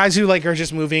 The guys who like are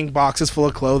just moving boxes full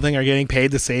of clothing are getting paid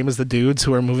the same as the dudes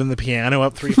who are moving the piano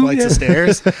up 3 flights of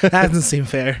stairs. That doesn't seem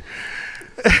fair.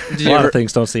 Did A you lot ever, of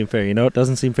things don't seem fair. You know what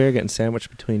doesn't seem fair? Getting sandwiched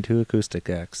between 2 acoustic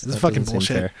acts. This is That fucking doesn't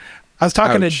seem bullshit. fair. I was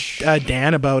talking Ouch. to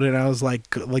Dan about it, and I was like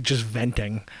just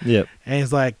venting. Yep. And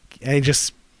he's like, and he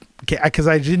just, because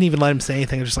I didn't even let him say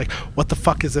anything. I was just like, what the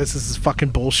fuck is this? This is fucking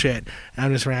bullshit. And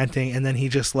I'm just ranting. And then he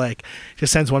just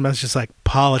sends one message just like,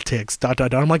 politics, ...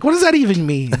 I'm like, what does that even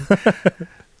mean?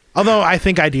 Although I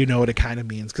think I do know what it kind of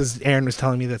means, because Aaron was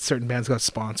telling me that certain bands got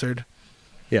sponsored.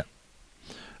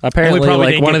 Apparently, probably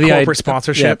like didn't one get of the corporate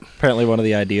sponsorship. Yeah, apparently, one of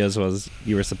the ideas was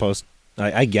you were supposed.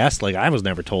 I guess, like, I was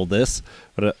never told this,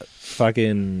 but I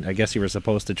guess you were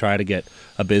supposed to try to get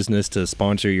a business to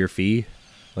sponsor your fee,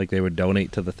 like they would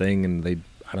donate to the thing and they,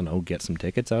 I don't know, get some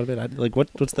tickets out of it.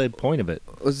 What's the point of it?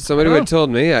 somebody would have told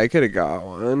me I could have got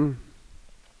one.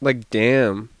 Like,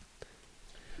 damn.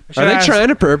 Are they trying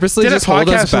to purposely Did a just hold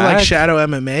podcast us with back? like Shadow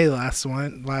MMA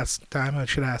last time. I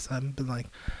should ask them, been like,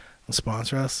 they'll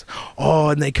sponsor us. Oh,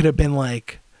 and they could have been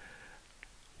like,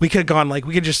 we could have gone like,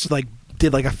 we could just like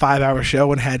did like a 5-hour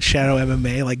show and had Shadow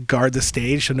MMA like guard the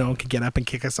stage so no one could get up and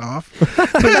kick us off.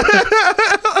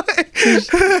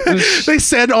 They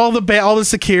send all the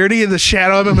security and the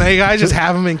Shadow MMA guys just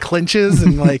have them in clinches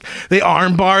and like they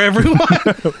arm bar everyone.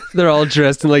 They're all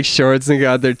dressed in like shorts and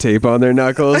got their tape on their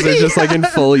knuckles. They're just like in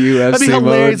full UFC That'd be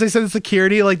hilarious. They mode. send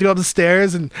security like to go up the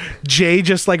stairs and Jay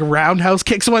just like roundhouse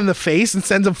kicks one in the face and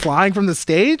sends him flying from the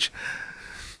stage.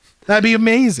 That'd be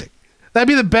amazing. That'd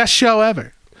be the best show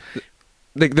ever.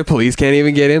 Like the police can't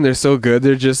even get in. They're so good.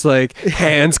 They're just like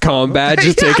hands combat,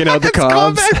 just taking out the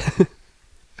Hands cops. combat.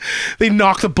 They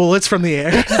knock the bullets from the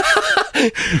air.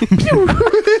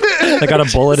 I got a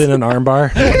bullet in an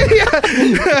armbar.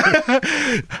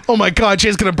 Oh my God,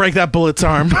 Jay's gonna break that bullet's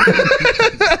arm.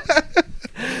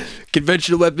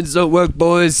 Conventional weapons don't work,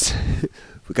 boys.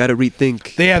 We gotta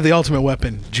rethink. They have the ultimate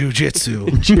weapon,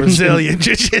 jiu-jitsu. Brazilian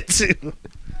jiu-jitsu.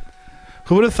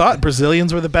 Who would have thought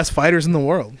Brazilians were the best fighters in the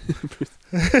world?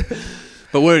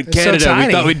 But we're in They're so Canada. tiny.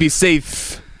 We thought we'd be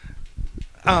safe.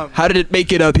 Um, How did it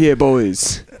make it up here,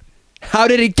 boys? How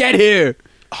did it get here?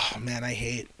 Oh man, I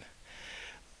hate.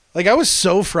 Like I was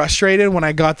so frustrated when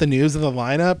I got the news of the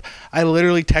lineup. I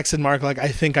literally texted Mark like, I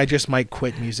think I just might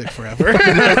quit music forever. When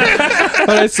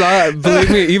I saw it, believe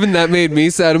me, even that made me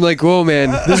sad. I'm like, whoa,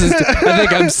 man, I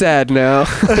think I'm sad now.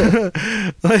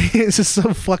 Like it's just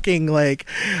so fucking like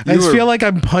I just feel like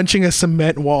I'm punching a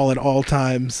cement wall at all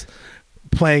times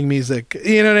playing music.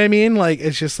 You know what I mean? Like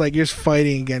it's just like you're just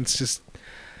fighting against just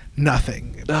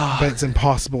nothing. But it's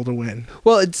impossible to win.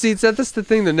 Well, see, that's the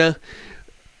thing that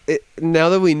now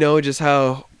that we know just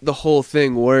how the whole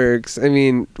thing works, I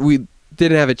mean, we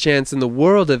didn't have a chance in the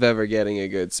world of ever getting a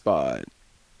good spot.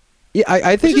 Yeah,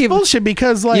 I think Which is bullshit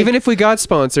because like even if we got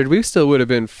sponsored, we still would have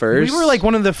been first. we were like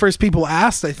one of the first people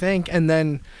asked, I think, and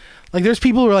then like there's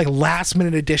people who are like last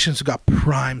minute additions who got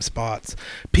prime spots.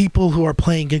 People who are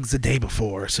playing gigs the day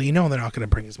before, so you know they're not going to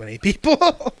bring as many people.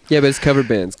 Yeah, but it's cover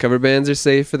bands. Cover bands are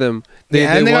safe for them. They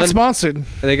got won, sponsored. and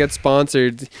they got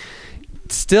sponsored.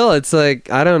 Still, it's like,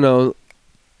 I don't know,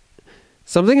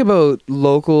 something about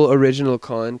local original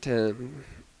content,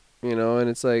 you know, and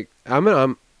it's like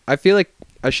I feel like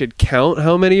I should count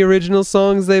how many original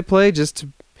songs they play just to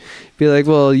be like,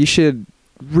 well, you should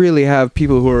really have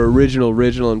people who are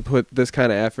original and put this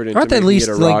kind of effort into Aren't they at making least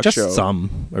it a like rock just show.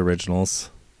 some originals?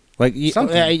 Like,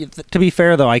 Something. to be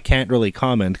fair though, I can't really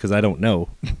comment because I don't know.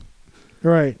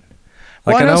 Right.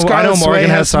 Like Well, I know I know Scarlet Sway Morgan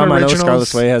has has some some. I know originals. Scarlet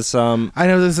Sway has some. I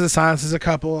know this is Silence is a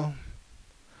couple.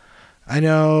 I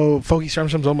know Folky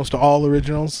Strumstrum's almost all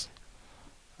originals.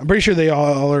 I'm pretty sure they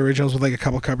all are originals with like a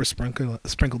couple covers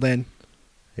sprinkled in.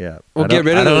 Yeah. We'll I get don't-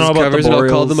 rid I of don't know those about the covers and I'll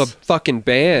call them a Boreals. fucking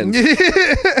band.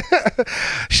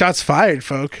 Shots fired,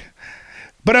 folk.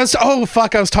 But I was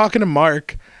talking to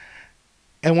Mark,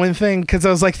 and one thing, because I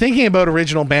was like thinking about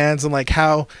original bands and like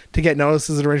how to get noticed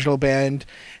as an original band,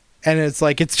 and it's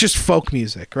like it's just folk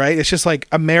music, right? It's just like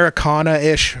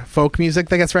Americana-ish folk music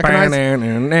that gets recognized. Not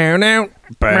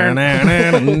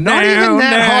even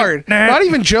that hard. Not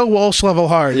even Joe Walsh level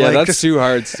hard. Yeah, like, that's just, too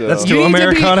hard still. That's you too need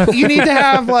Americana. you need to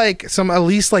have like at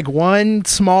least like one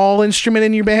small instrument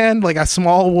in your band, like a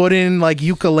small wooden like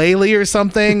ukulele or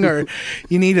something, or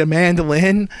you need a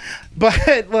mandolin,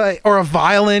 but like or a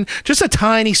violin, just a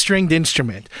tiny stringed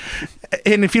instrument.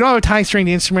 And if you don't have a tiny stringed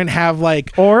instrument, have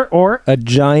like Or a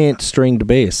giant stringed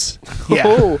bass. yeah,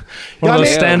 Oh, One of Yeah, those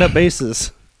man. stand-up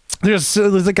basses. there's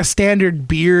like a standard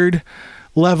beard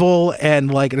level and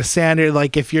like a standard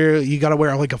like if you got to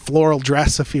wear like a floral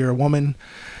dress if you're a woman.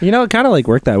 You know, it kind of like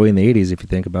worked that way in the 80s if you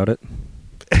think about it.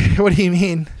 What do you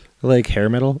mean? Like hair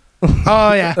metal.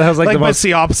 Oh yeah, That was, like, the but most- it's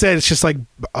the opposite. It's just like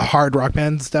hard rock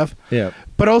band and stuff. Yeah.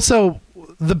 But also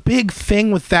the big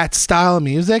thing with that style of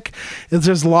music is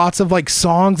there's lots of like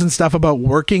songs and stuff about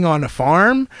working on a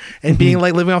farm and being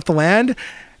like living off the land.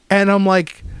 And I'm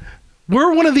like,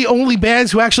 we're one of the only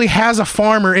bands who actually has a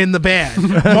farmer in the band.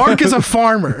 Mark is a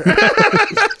farmer.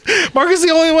 Mark is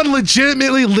the only one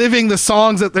legitimately living the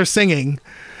songs that they're singing.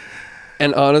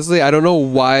 and honestly, I don't know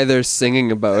why they're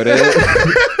singing about it.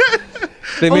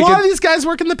 They A make lot of it, these guys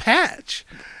work in the patch.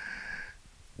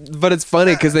 but it's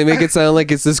funny because they make it sound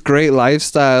like it's this great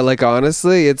lifestyle. Like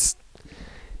honestly, it's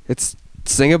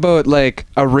sing about like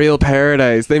a real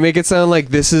paradise. They make it sound like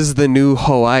this is the new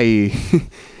Hawaii.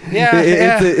 Yeah,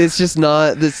 It's just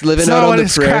not. It's living It's out not on what the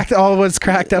it's prairie. all what it's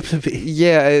cracked up to be.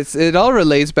 Yeah, it all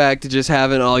relates back to just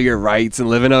having all your rights and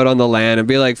living out on the land and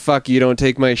be like, fuck you, don't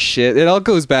take my shit. It all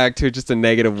goes back to just a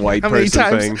negative white How many person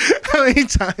times? thing. How many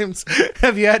times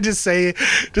have you had to say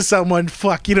to someone,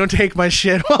 "Fuck, you don't take my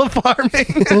shit" while farming?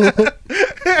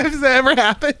 Has that ever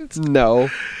happened? No,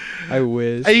 I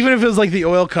wish. Even if it was like the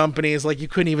oil companies, like you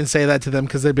couldn't even say that to them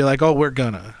because they'd be like, "Oh, we're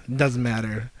gonna. It doesn't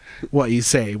matter what you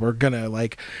say. We're gonna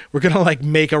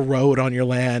make a road on your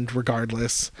land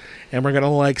regardless, and we're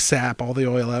gonna like sap all the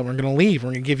oil out. And we're gonna leave. We're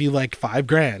gonna give you like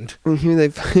 $5,000." They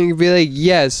fucking be like,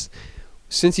 yes.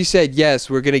 Since you said yes,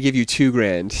 we're gonna give you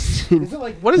 $2,000. Is it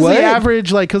like what is What? the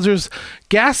average like? Because there's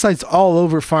gas sites all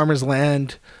over farmers'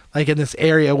 land, like in this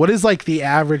area. What is like the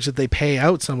average that they pay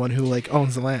out someone who like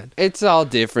owns the land? It's all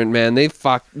different, man.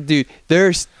 Dude.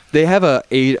 They have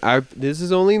this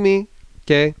is only me,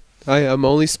 okay? I'm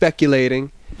only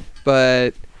speculating,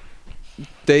 but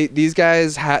these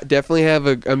guys definitely have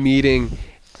a meeting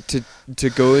to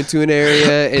go into an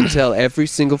area and tell every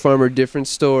single farmer a different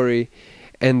story,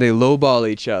 and they lowball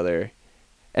each other,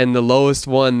 and the lowest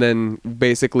one then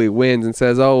basically wins and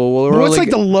says, "Oh well, we're What's only like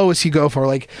the lowest you go for?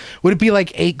 Like, would it be like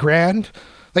 $8,000?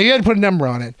 Like you had to put a number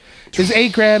on it. Is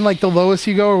 $8,000 like the lowest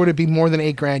you go, or would it be more than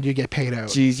 $8,000 you get paid out?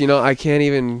 Geez, I can't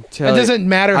even tell. It doesn't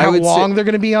matter I how would long say- they're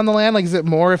going to be on the land. Like, is it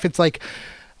more if it's like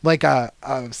a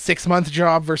 6-month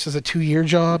job versus a 2-year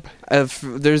job? If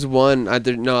there's one, I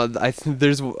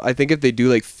think if they do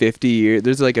like 50 years,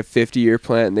 there's like a 50-year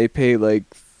plant, and they pay like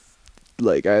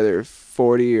either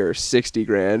 40 or 60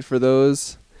 grand for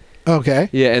those. Okay.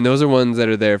 Yeah, and those are ones that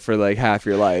are there for like half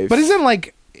your life. But isn't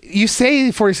like you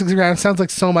say 46 grand sounds like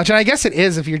so much, and I guess it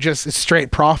is if you're just it's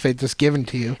straight profit just given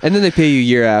to you. And then they pay you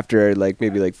year after, like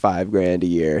maybe like $5,000 a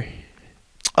year.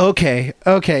 Okay.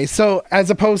 So as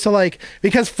opposed to like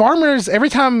because farmers every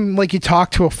time like you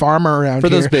talk to a farmer around For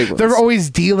here, those big ones. they're always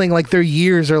dealing like their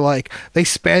years are like they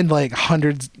spend like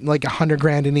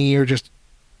 $100,000 in a year just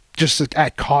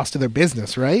at cost of their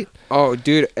business, right? Oh,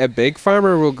 dude, a big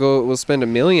farmer will spend $1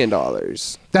 million.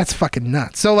 That's fucking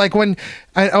nuts. So like when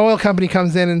an oil company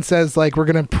comes in and says like we're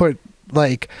gonna put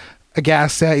like a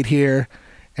gas site here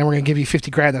and we're gonna give you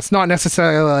 $50,000, that's not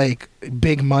necessarily like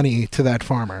big money to that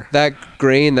farmer. That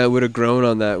grain that would have grown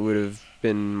on that would have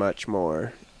been much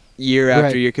more. Year after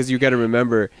Right. year, because you got to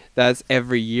remember that's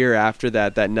every year after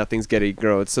that nothing's getting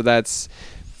grown. So that's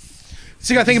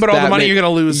So you gotta think about all the that money make- you're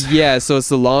gonna lose. Yeah, so it's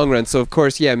the long run. So of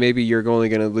course, yeah, maybe you're only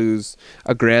gonna lose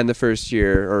 $1,000 the first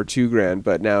year or $2,000,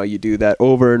 but now you do that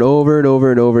over and over and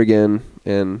over and over again,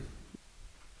 and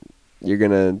you're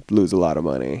gonna lose a lot of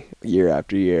money year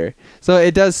after year. So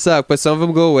it does suck, but some of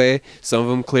them go away. Some of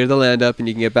them clear the land up and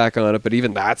you can get back on it. But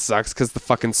even that sucks because the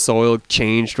fucking soil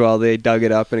changed while they dug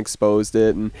it up and exposed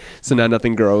it, and so now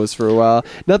nothing grows for a while.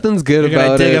 Nothing's good You're gonna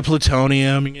about dig it. up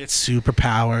plutonium and get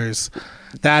superpowers.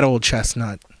 That old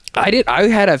chestnut. I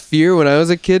had a fear when I was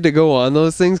a kid to go on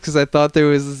those things because I thought there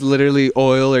was literally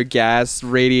oil or gas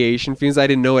radiation fumes. I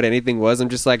didn't know what anything was. I'm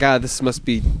just like, this must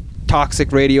be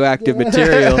toxic radioactive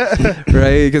material,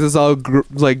 right? Because it's all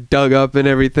like dug up and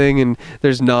everything, and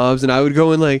there's knobs. And I would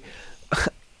go and like,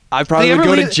 I probably would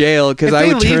go to jail because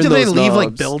I would turn those knobs. Do they leave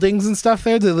like buildings and stuff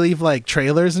there? Do they leave like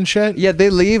trailers and shit? Yeah, they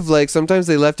leave like sometimes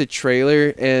they left a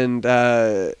trailer and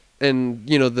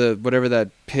you know the whatever that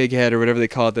pig head or whatever they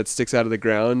call it that sticks out of the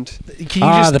ground. Can you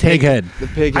just the pig head. The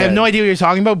pig head. I have no idea what you're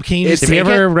talking about. But can you just Have you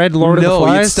ever read Lord of the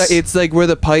Flies? It's like where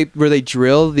the pipe where they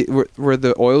drill where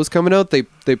the oil's coming out. They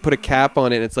put a cap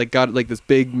on it. And it's like got like this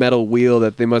big metal wheel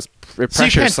that they must pressure. So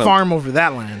you can't farm over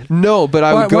that land. No, but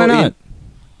I would go. Why not?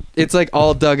 It's like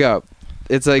all dug up.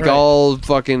 It's like all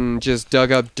fucking just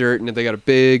dug up dirt, and they got a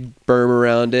big berm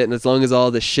around it. And as long as all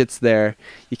the shit's there,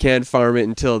 you can't farm it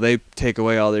until they take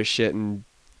away all their shit and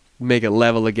make it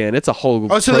level again. It's a whole so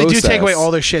process. they do take away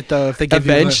all their shit though if they give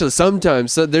eventually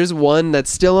sometimes. So there's one that's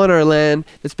still on our land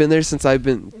that's been there since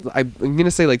I'm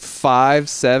gonna say like 5,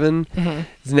 7. Mm-hmm.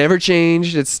 It's never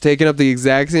changed. It's taken up the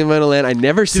exact same amount of land. I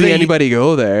never see anybody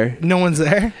go there. No one's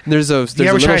there. There's a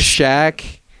little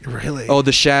shack. Really? Oh,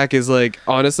 the shack is like,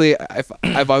 honestly, if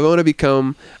I want to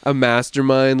become a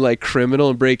mastermind like criminal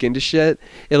and break into shit,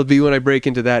 it'll be when I break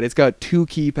into that. It's got 2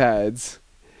 keypads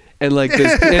and like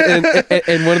this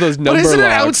and one of those number locks. But isn't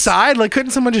it outside? Like,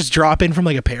 couldn't someone just drop in from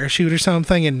like a parachute or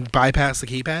something and bypass the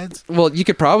keypads? Well, you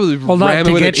could probably ram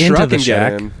it with a truck and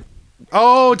get in.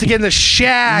 Oh, to get in the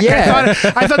shack. Yeah.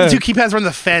 I thought the 2 keypads were on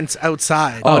the fence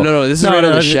outside. Oh, no. This is right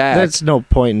on the shack. There's no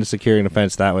point in securing a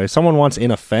fence that way. If someone wants in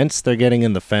a fence, they're getting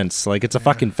in the fence. Like, it's a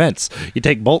fucking fence. You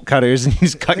take bolt cutters and you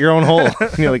just cut your own hole.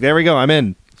 And you're like, there we go, I'm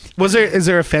in. Is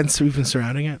there a fence even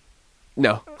surrounding it?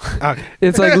 No. Okay.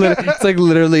 It's like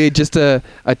literally just a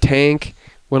tank,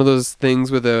 one of those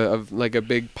things with a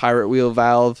big pirate wheel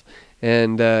valve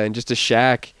and just a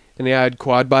shack. And yeah, I'd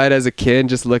quad by it as a kid and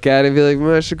just look at it and be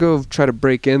like, I should go try to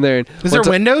break in there. And is there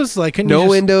windows? Like, no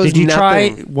windows, Did you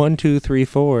nothing. try 1, 2, 3,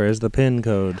 4 as the pin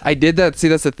code? I did that. See,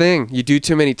 that's the thing. You do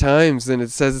too many times and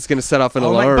it says it's going to set off an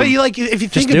alarm. But you like, if you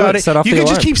think do about it, it, set off you the can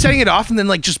just alarm. keep setting it off and then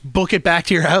like just book it back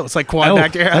to your house. Like quad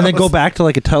back to your house. And then go back to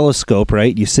like a telescope,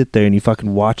 right? You sit there and you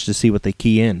fucking watch to see what they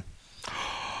key in.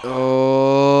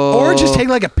 Oh. Or just take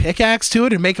like a pickaxe to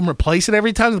it and make them replace it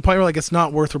every time to the point where like it's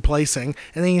not worth replacing.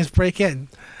 And then you just break in.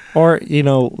 Or, you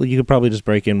could probably just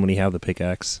break in when you have the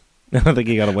pickaxe. I don't think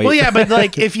you gotta wait. Well, yeah, but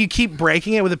like if you keep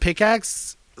breaking it with a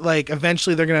pickaxe, like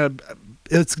eventually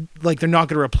it's like they're not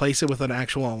gonna replace it with an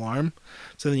actual alarm.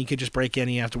 So then you could just break in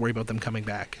and you have to worry about them coming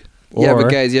back. Yeah, but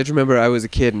guys, you have to remember I was a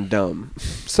kid and dumb.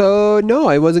 So no,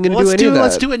 I wasn't gonna do any of that.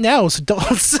 Let's do it now, so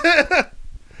adults.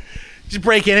 Just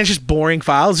break in. It's just boring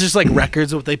files, just like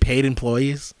records of what they paid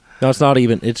employees. No, it's not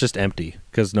even. It's just empty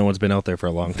because no one's been out there for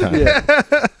a long time.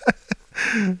 Yeah.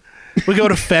 We go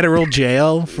to federal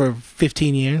jail for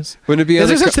 15 years. Wouldn't it be? Is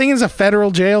there such thing as a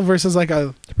federal jail versus like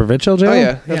a provincial jail? Oh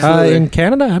yeah, absolutely. In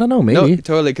Canada, I don't know. Maybe. No,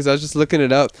 totally. Because I was just looking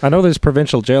it up. I know there's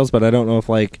provincial jails, but I don't know if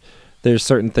like there's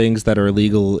certain things that are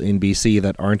illegal in BC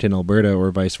that aren't in Alberta or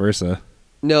vice versa.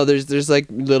 No, there's like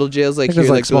little jails like here,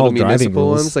 like small little municipal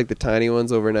rules. ones, like the tiny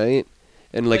ones overnight,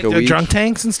 and like a the week. drunk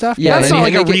tanks and stuff. Yeah, that's not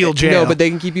like a real jail. No, but they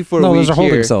can keep you for a No, week those are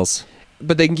holding here. cells.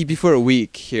 But they can keep you for a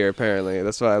week here. Apparently,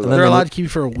 that's why I love. They're allowed to keep you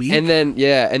for a week. And then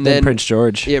and then Prince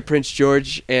George. Yeah, Prince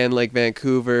George and like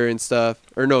Vancouver and stuff.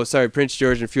 Or no, sorry, Prince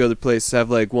George and a few other places have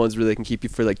like ones where they can keep you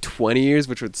for like 20 years,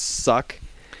 which would suck.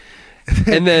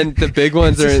 And then the big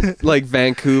ones are in, like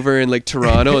Vancouver and like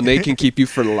Toronto, and they can keep you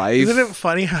for life. Isn't it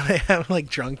funny how they have like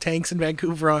drunk tanks in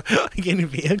Vancouver on like in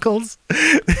vehicles?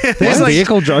 There's like,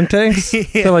 vehicle drunk tanks. Yeah.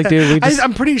 They're like, dude,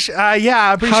 I'm pretty sure.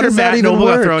 I'm pretty How sure does that Matt even Noble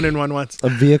got work? thrown in one once. a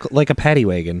vehicle like a paddy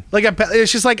wagon.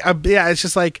 It's just like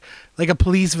a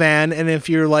police van, and if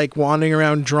you're like wandering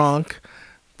around drunk,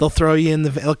 they'll cuff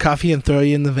you and throw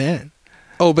you in the van.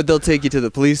 Oh, but they'll take you to the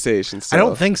police station. So. I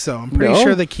don't think so. I'm pretty No?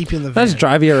 sure they keep you in the van. Let's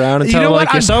drive you around and You tell know them what?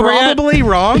 like you're I'm sober yet? probably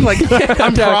wrong. Like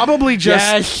I'm probably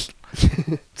just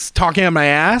Yeah. talking on my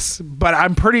ass, but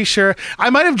I'm pretty sure I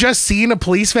might have just seen a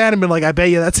police van and been like, I bet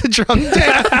you that's a drunk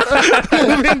tank.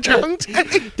 Moving drunk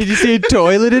tank. Did you see a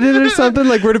toilet in it or something?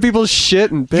 Like, where do people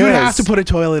shit and piss? You would have to put a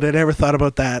toilet. I never thought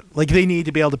about that. Like they need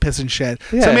to be able to piss and shit.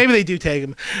 Yeah. So maybe they do take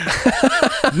them.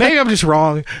 Maybe I'm just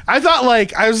wrong. I thought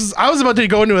like I was about to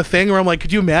go into a thing where I'm like,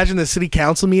 could you imagine the city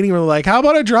council meeting where they're like, how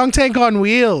about a drunk tank on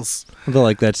wheels? They're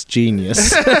like, that's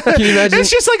genius. Can you imagine?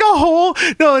 It's just like a hole.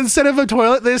 No, instead of a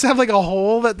toilet, they just have like a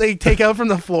hole that they take out from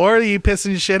the floor that you piss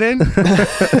and shit in.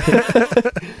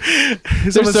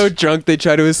 They're so drunk they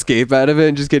try to escape out of it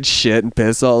and just get shit and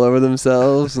piss all over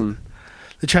themselves. And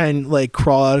They try and like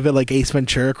crawl out of it like Ace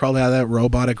Ventura crawled out of that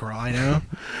robotic rhino.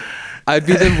 I'd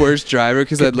be the worst driver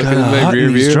because I'd look in Kinda my hot rear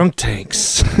in these view. drunk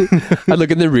tanks. I'd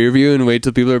look in the rear view and wait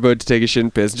till people are about to take a shit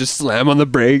and piss and just slam on the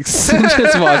brakes and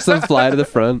just watch them fly to the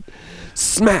front.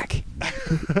 Smack.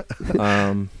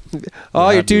 Oh,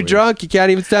 You're too drunk. You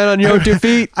can't even stand on your own 2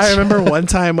 feet. I remember one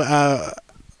time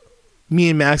me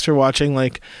and Max were watching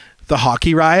like the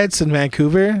hockey riots in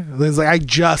Vancouver. It was like I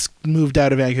just moved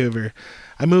out of Vancouver.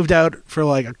 I moved out for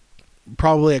like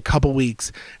probably a couple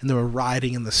weeks, and they were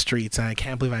rioting in the streets, and I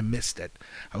can't believe I missed it.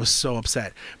 I was so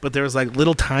upset. But there was like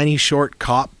little tiny short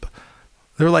cop.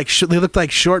 They were like they looked like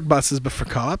short buses, but for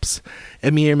cops.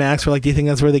 And me and Max were like, "Do you think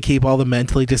that's where they keep all the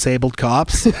mentally disabled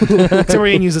cops?" So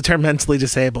we're gonna use the term mentally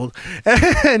disabled,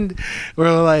 and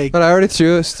we're like, But I already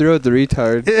threw out the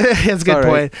retard. that's a good All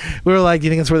right. point. We were like, "Do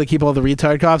you think that's where they keep all the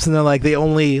retard cops?" And they're like, they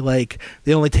only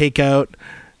take out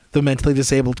the mentally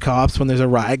disabled cops when there's a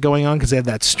riot going on because they have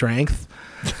that strength.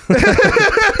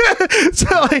 So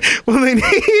like, when they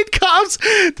need cops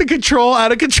to control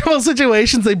out of control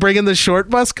situations, they bring in the short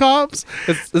bus cops.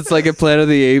 It's like a Planet of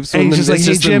the Apes And when he's it's just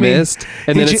like, just "Hey, a Jimmy. mist,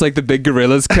 and Hey, then it's like the big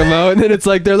gorillas come out, and then it's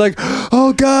like they're like,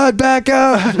 "Oh God, back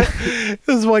up!"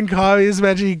 There's one cop. You just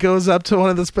imagine he goes up to one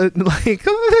of the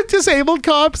like disabled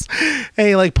cops, and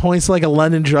he like points to like a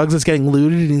London drugs that's getting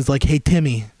looted, and he's like, "Hey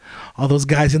Timmy, all those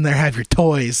guys in there have your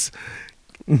toys.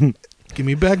 Give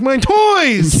me back my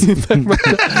toys."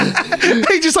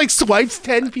 He just like swipes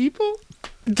 10 people.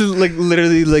 Just, like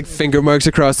literally like finger marks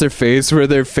across their face where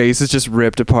their face is just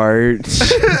ripped apart.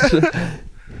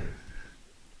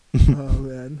 Oh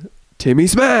man. Timmy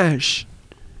Smash.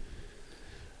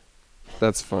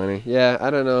 That's funny. Yeah, I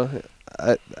don't know.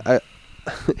 I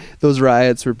those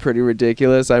riots were pretty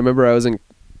ridiculous. I remember I was in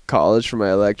college for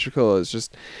my electrical.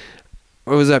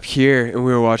 I was up here and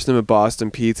we were watching them at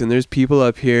Boston Pete's, and there's people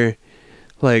up here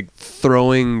like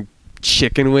throwing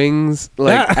chicken wings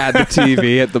like at the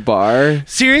TV at the bar.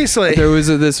 Seriously. There was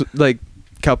this like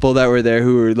couple that were there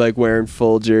who were like wearing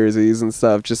full jerseys and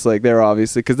stuff, just like they're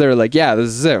obviously because they were like, yeah, this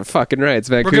is it, fucking right, it's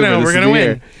Vancouver, We're gonna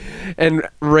win. And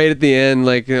right at the end,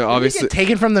 like obviously, Get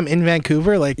taken from them in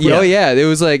Vancouver, like oh yeah, it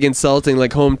was like insulting,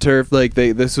 like home turf, like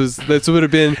this would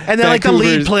have been. And then like the lead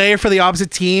Vancouver's- player for the opposite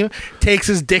team takes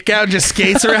his dick out and just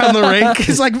skates around the rink.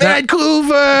 He's like,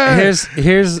 Vancouver.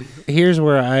 Here's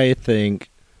where I think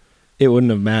it wouldn't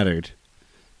have mattered.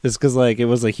 It's because like it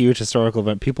was a huge historical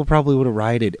event. People probably would have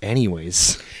rioted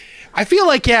anyways. I feel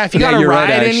like if you Yeah, got a you're right,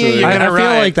 riot in you, actually. you're I gonna feel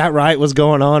riot. like that riot was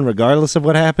going on regardless of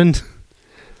what happened.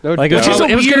 No Like it was, doubt. Which is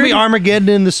a it was going to be weird- Armageddon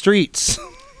in the streets.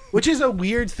 Which is a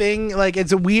weird thing. Like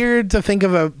it's a weird to think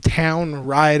of a town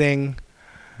rioting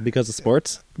Because of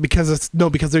sports? because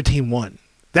their team won.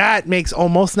 That makes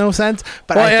almost no sense.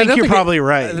 But Well, I I think don't you're think probably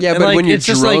right. Yeah, And, but like, when you're it's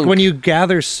just like drunk- when you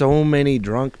gather so many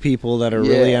drunk people that are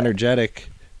really Yeah. energetic.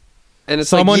 and it's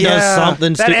someone like, does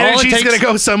something that stupid. energy's gonna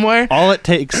go somewhere. All it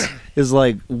takes is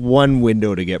like one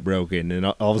window to get broken, and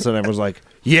all of a sudden everyone's like,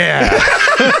 "Yeah,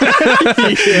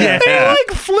 They're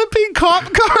like flipping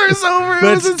cop cars over. It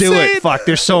let's was do insane. it." Fuck,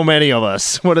 there's so many of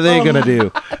us. What are they gonna do?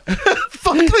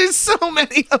 Fuck, there's so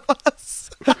many of us.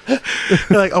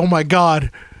 They're like, oh my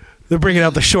god, they're bringing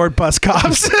out the short bus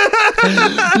cops.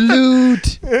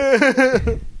 loot.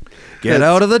 Get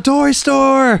out of the toy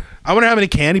store. I wonder how many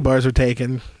candy bars were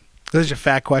taken. This is a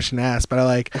fat question to ask, but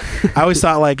I always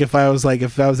thought like if I was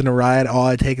in a riot, all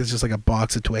I'd take is just like a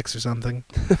box of Twix or something.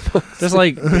 Just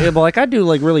like, yeah, but like I do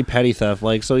like really petty theft.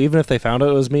 Like, so even if they found out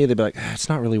it was me, they'd be like, "It's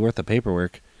not really worth the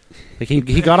paperwork." Like he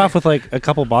got off with like a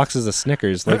couple boxes of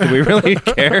Snickers. Like, do we really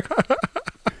care?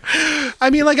 I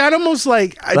mean, like I'd almost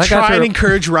like I That guy try and threw-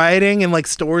 encourage rioting in like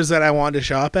stores that I want to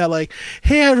shop at. Like,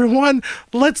 hey everyone,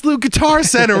 let's loot Guitar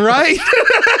Center, right?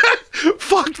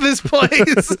 Fuck this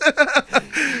place.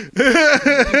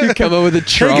 You come up with a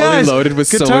trolley Hey guys, loaded with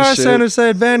so Guitar much shit. Center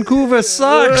said Vancouver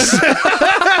sucks.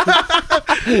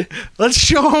 Let's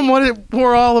show them what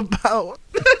we're all about.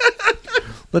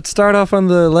 Let's start off on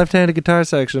the left-handed guitar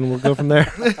section. We'll go from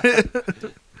there.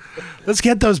 Let's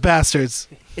get those bastards.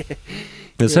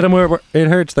 Let's hit them where it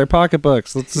hurts. Their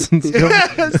pocketbooks. Let's go.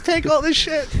 Let's take all this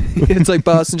shit. It's like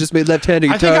Boston just made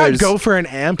left-handed I guitars. think I'd go for an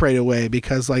amp right away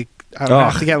because like I would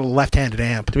have Ugh. to get a left-handed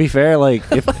amp. To be fair, like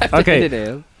if Left-handed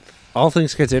okay, amp. all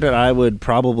things considered, I would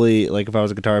probably like if I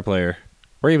was a guitar player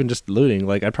or even just looting.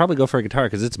 Like I'd probably go for a guitar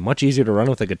because it's much easier to run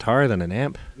with a guitar than an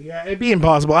amp. Yeah, it'd be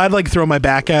impossible. I'd like throw my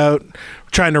back out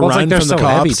trying to Well, it's run like they're from so the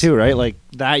cops. heavy too, right? Like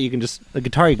that, you can just a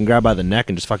guitar you can grab by the neck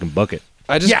and just fucking book it.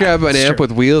 I just Yeah, grab an that's amp true.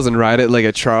 with wheels and ride it like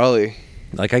a trolley.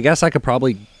 Like I guess I could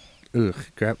probably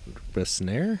grab a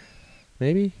snare,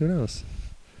 maybe. Who knows?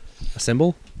 A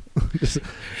cymbal. Just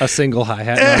a single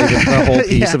hi-hat, not even a whole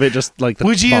piece Yeah. of it, just like the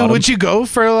Would bottom. you go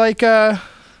for like I'd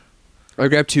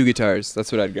grab 2 guitars.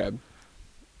 That's what I'd grab.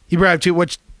 you grab two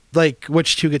which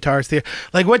 2 guitars there?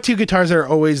 Like what 2 guitars are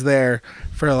always there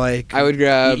for like I would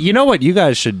grab. You know what you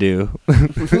guys should do in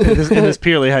this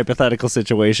purely hypothetical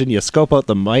situation? You scope out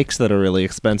the mics that are really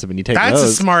expensive and you take that's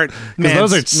those. a smart Because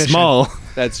those are mission. small.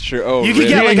 That's true. Oh, You could really?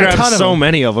 get You like can a grab ton of so them.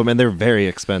 many of them and they're very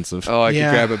expensive. Oh, I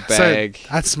Yeah. could grab a So, bag.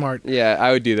 that's smart. Yeah,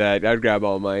 I would do that. I'd grab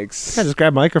all mics. Yeah, just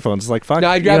grab microphones. It's like fuck. No,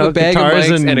 I'd grab a bag of guitars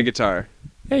mics and a guitar.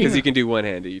 Yeah, Because you can do one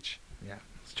hand each.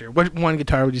 That's true. What one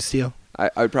guitar would you steal?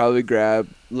 I'd probably grab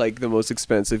like the most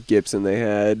expensive Gibson they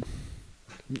had.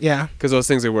 Yeah. Because those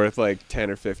things are worth like 10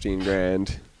 or 15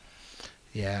 grand.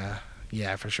 Yeah,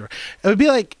 for sure. It would be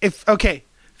like if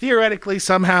theoretically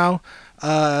somehow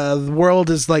the world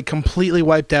is like completely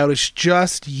wiped out. It's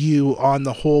just you on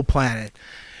the whole planet.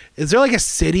 Is there like a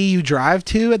city you drive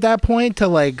to at that point to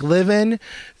like live in,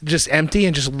 just empty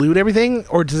and just loot everything,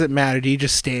 or does it matter? Do you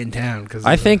just stay in town? Because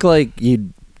I think like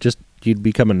you'd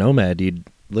become a nomad. You'd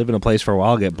live in a place for a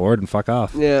while, get bored, and fuck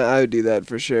off. Yeah, I would do that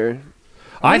for sure.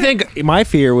 I think my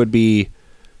fear would be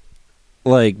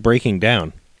like breaking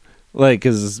down, like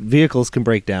because vehicles can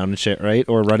break down and shit, right?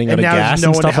 Or running And out of now there's gas no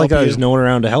and one to stuff like help that. There's you. no one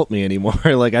around to help me anymore.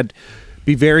 Like I'd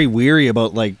be very weary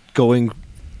about like going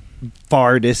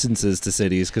far distances to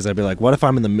cities because I'd be like, what if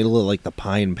I'm in the middle of like the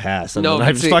Pine Pass and No, then I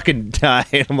but just see- fucking die?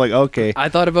 I'm like, okay. I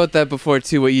thought about that before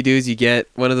too. What you do is you get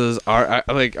one of those I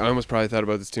almost probably thought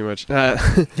about this too much. yeah,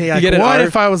 you like, get an what R-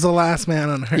 if I was the last man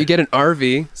on earth? You get an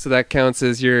RV, so that counts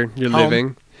as your Home.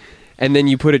 living, and then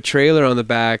you put a trailer on the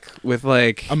back with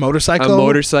like a motorcycle. a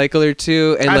motorcycle or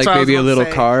two, and That's like what I was maybe a gonna little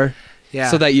say. car,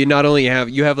 Yeah. so that you not only have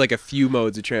like a few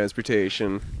modes of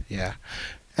transportation. Yeah.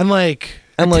 And like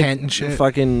And a like tent and shit.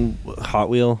 fucking Hot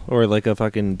Wheel or like a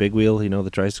fucking big wheel, you know, the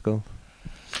tricycle.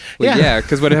 Well, Yeah. yeah,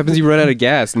 because what happens? You run out of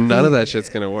gas. None of that shit's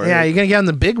gonna work. Yeah, you're gonna get on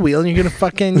the big wheel and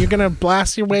you're gonna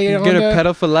blast your way. You're gonna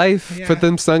pedal for life. Yeah. Put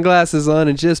them sunglasses on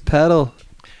and just pedal.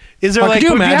 Is there Oh, like could you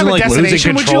would imagine, have a like, losing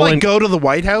destination? Would you control like and- go to the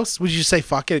White House? Would you say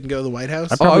fuck it and go to the White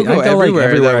House? I'd Oh, I'd probably- go I'd go, like, everywhere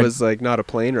everywhere that I'd- was like not a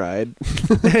plane ride.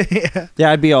 yeah.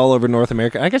 Yeah, I'd be all over North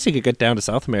America. I guess you could get down to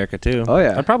South America too. Oh,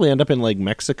 yeah. I'd probably end up in like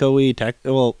Mexico-y,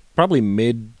 probably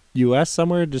mid-U.S.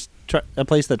 somewhere, just a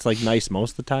place that's like nice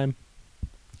most of the time.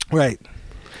 Right.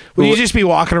 Would you just be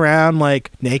walking around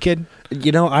like naked?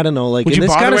 You know, I don't know. Like Would in you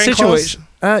this bother kind of wearing situation,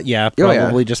 yeah, Oh, yeah.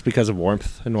 probably just because of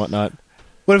warmth and whatnot.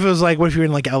 What if it was like? What if you're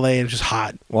in like L.A. and it's just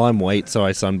hot? Well, I'm white, so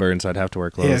I sunburn, so I'd have to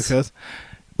wear Yeah. clothes. Cause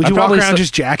would I'd you walk probably around s-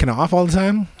 just jacking off all the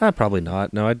time? Probably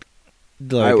not. No, I'd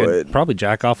would. probably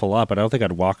jack off a lot, but I don't think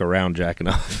I'd walk around jacking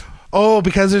off. Oh,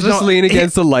 because there's Just no. lean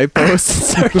against the light post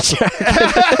and start jacking.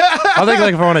 I think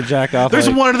like if I want to jack off, There's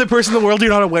like, one other person in the world you're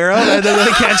not aware of, and then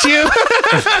they catch you.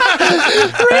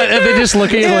 and they just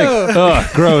look at you like,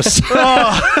 ugh, gross.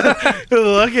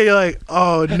 Look at you like,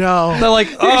 oh no. They're like,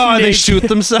 oh, and they shoot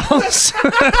themselves.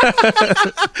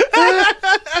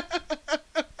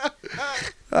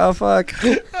 Oh fuck.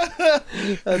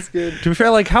 That's good. To be fair,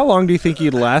 like, how long do you think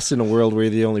you'd last in a world where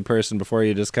you're the only person before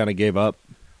you just kind of gave up?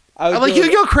 Like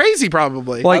you'd go crazy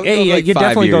probably. Like, would go, hey, like, you 5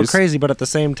 definitely go years. crazy, but at the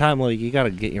same time, like, you gotta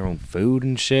get your own food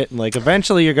and shit. And like,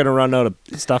 eventually, you're gonna run out of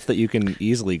stuff that you can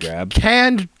easily grab.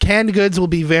 canned goods will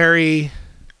be very,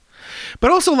 but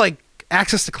also like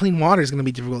access to clean water is going to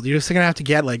be difficult. You're just going to have to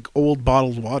get like old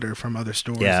bottled water from other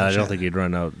stores. Yeah, and I don't shit. think you'd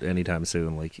run out anytime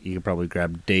soon. Like, you could probably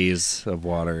grab days of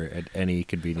water at any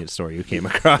convenience store you came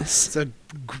across. It's a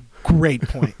great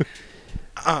point.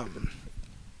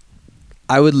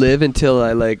 I would live until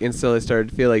I started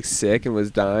to feel like sick and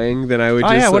was dying. Then I would Oh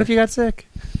just. yeah, what like- if you got sick?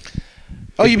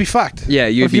 Oh, you'd be fucked. Yeah,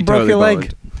 What you'd if be you broke totally your leg?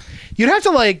 boned. You'd have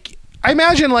to like. I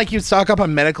imagine like you'd stock up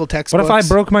on medical What textbooks. if I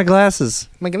broke my glasses?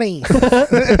 Like, "Nee."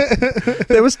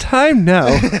 There was time now.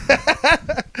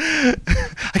 I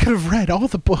could have read all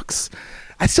the books.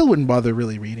 I still wouldn't bother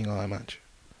really reading all that much.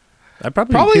 I'd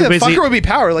probably Probably be the too busy. fucker would be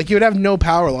power. Like you would have no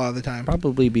power a lot of the time.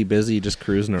 Probably be busy just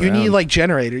cruising around. You need like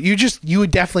generator. You would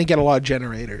definitely get a lot of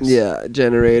generators. Yeah,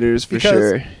 generators for Because-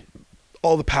 sure.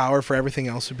 All the power for everything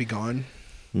else would be gone.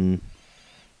 Mm.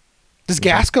 Does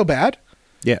gas go bad?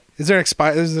 Yeah. Is there an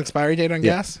expiry date on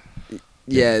Yeah. gas?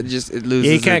 Yeah, it loses.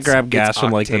 Yeah, you can't its- grab its gas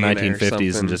from like the octane or 1950s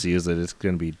and something. just use it. It's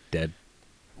gonna be dead.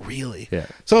 Really? Yeah.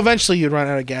 So eventually you'd run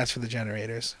out of gas for the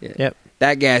generators. Yeah. Yep.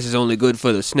 That gas is only good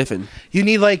for the sniffing. You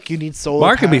need solar.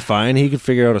 Mark would be power. fine. He could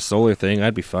figure out a solar thing.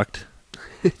 I'd be fucked.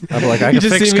 I'd be like, I You can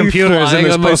just fix see me computers in flying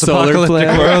this on my solar post-apocalyptic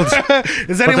flare. world.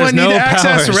 Does anyone there's need no to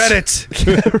access powers.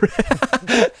 Reddit?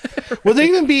 Would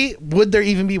there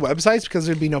even be websites because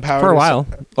there'd be no power For a to- while.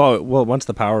 Oh, well, once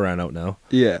the power ran out now.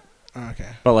 Yeah. Oh, okay.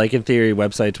 But like in theory,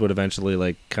 websites would eventually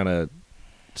like kind of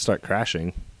start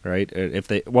crashing, right? If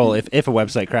a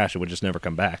website crashed, it would just never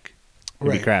come back. It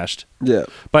would be crashed. Yeah.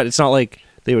 But it's not like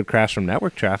they would crash from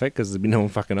network traffic because there'd be no one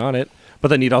fucking on it. But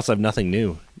then you'd also have nothing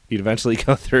new. You'd eventually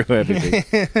go through everything.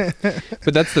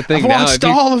 But that's the thing I've now. watched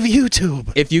all of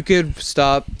YouTube. If you could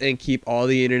stop and keep all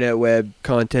the internet web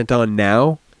content on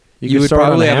now, you could would start on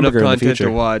probably a have enough hamburger in the content to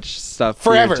future. watch stuff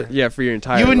Forever. for your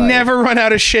entire You would life. never run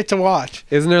out of shit to watch.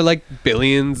 Isn't there like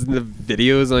billions of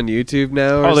videos on YouTube now?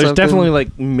 Oh, or there's something? definitely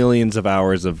like millions of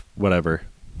hours of whatever.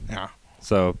 Yeah.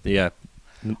 So, yeah.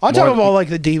 On top of all like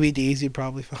the DVDs you'd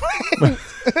probably find.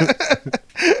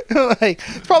 Like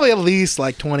it's probably at least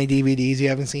like 20 DVDs you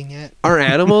haven't seen yet. Are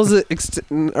animals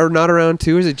are not around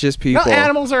too, or is it just people? No,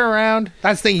 animals are around.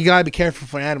 That's the thing. You gotta be careful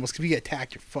for animals because if you get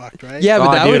attacked, you're fucked, right? Yeah, but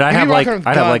Oh, that dude, would, I'd you'd have be like walking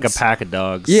with a guns. pack of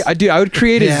dogs. yeah, I would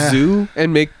create a Yeah. zoo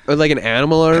and make like an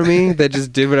animal army that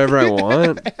just did whatever I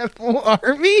want. Animal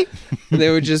army.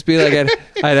 They would just be like,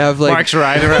 I'd have like Mark's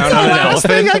riding around That's on the an last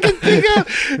thing elephant. I can think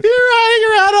of. You're riding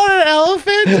around on an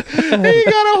elephant, and you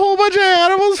got a whole bunch of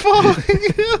animals following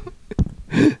you.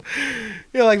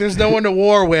 You're like, there's no one to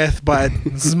war with, but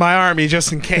this is my army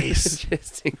just in case.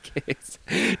 just in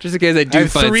case I I do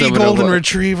have find 3 someone to golden war.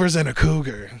 retrievers and a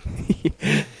cougar.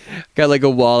 Got like a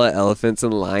wall of elephants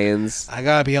and lions. I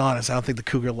gotta be honest, I don't think the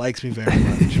cougar likes me very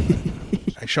much.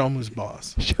 But I show him who's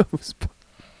boss.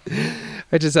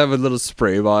 I just have a little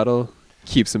spray bottle,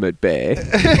 keeps him at bay.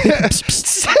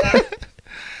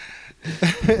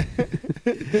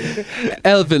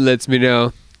 Elephant lets me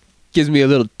know, gives me a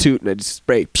little toot, and I just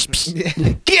spray.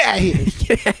 Get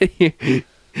out of here.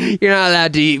 You're not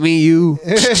allowed to eat me, you.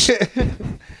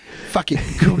 Fucking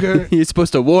cougar. You're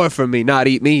supposed to war for me, not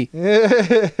eat me.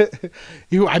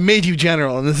 I made you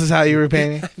general, and this is how you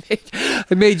repay me.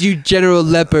 I made you General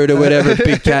Leopard or whatever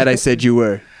big cat I said you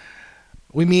were.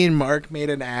 Me and Mark made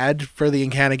an ad for the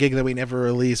Encana gig that we never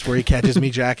released where he catches me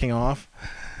jacking off.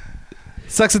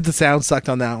 Sucks that the sound sucked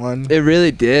on that one. It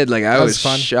really did. Like, I That was was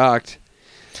fun. shocked.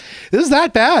 It was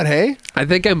that bad, hey? I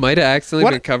think I might have accidentally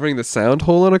What? been covering the sound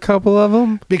hole on a couple of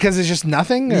them. Because it's just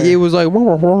nothing? Or? It was like,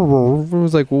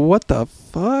 what the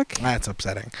fuck? That's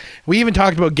upsetting. We even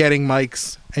talked about getting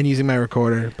mics and using my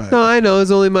recorder, but No, I know.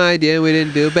 It's only my idea and we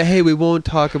didn't do it. But hey, we won't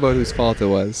talk about whose fault it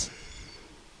was.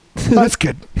 that's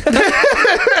good.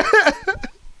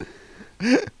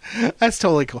 That's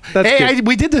totally cool. That's Hey,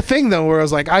 we did the thing, though, where I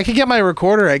was like, I could get my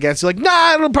recorder, I guess. You're like,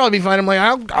 nah, it'll probably be fine. I'm like,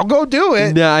 I'll go do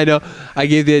it. Yeah, I know. I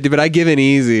gave the idea, but I give it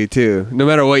easy too. No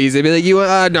matter what you say, be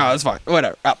like, no, it's fine.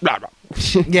 Whatever. Blah, blah.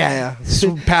 Yeah. It's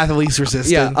path of least resistance.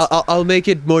 Yeah, I'll make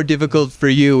it more difficult for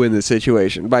you in this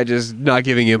situation by just not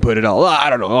giving input at all. I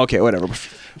don't know. Okay, whatever.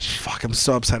 Fuck, I'm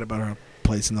so upset about our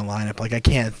place in the lineup. Like, I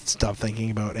can't stop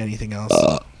thinking about anything else.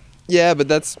 Yeah, but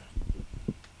that's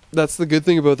the good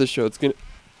thing about this show. It's gonna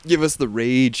give us the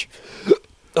rage.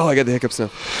 Oh, I got the hiccups now.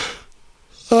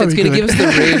 It's gonna give us the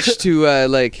rage to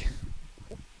like,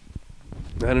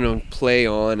 I don't know, play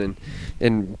on and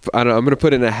I don't know, I'm gonna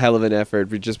put in a hell of an effort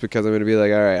just because I'm gonna be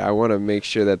like, all right, I want to make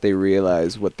sure that they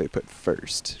realize what they put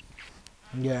first.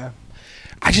 Yeah.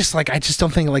 I just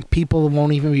don't think like people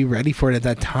won't even be ready for it at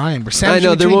that time. We're sandwiched I know,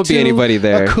 there between won't be two anybody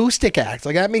there. Acoustic acts,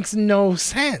 like that makes no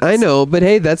sense. I know, but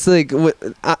hey, that's like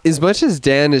as much as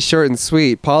Dan is short and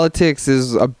sweet, politics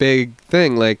is a big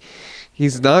thing. Like,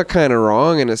 he's not kind of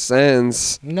wrong in a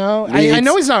sense. No, I mean, I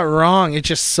know it's- he's not wrong. It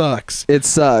just sucks. It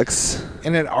sucks.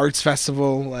 In an arts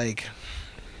festival, like,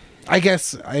 I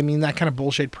guess, I mean, that kind of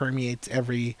bullshit permeates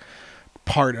every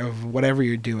part of whatever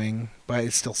you're doing, but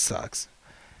it still sucks.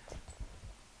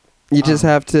 You just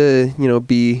have to,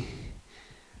 be.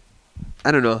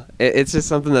 I don't know. It's just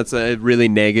something that's a really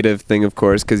negative thing, of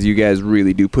course, because you guys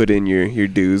really do put in your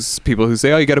dues. People who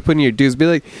say, "Oh, you got to put in your dues," be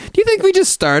like, "Do you think we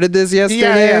just started this yesterday?"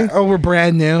 Yeah. Oh, we're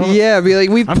brand new. Yeah, be like,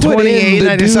 "We I'm put 28 in and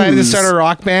the I decided to dues." start a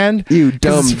rock band. You 'Cause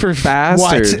dumb it's for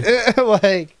bastard. What?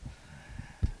 Like,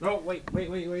 No, wait.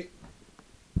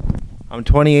 I'm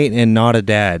 28 and not a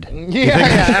dad.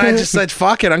 yeah. And I just said,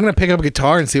 fuck it. I'm going to pick up a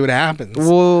guitar and see what happens.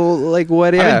 Well, like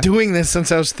what? Yeah. I've been doing this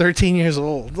since I was 13 years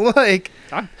old. Like,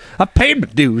 I paid my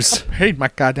dues. hey, my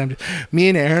goddamn. Me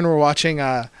and Aaron were watching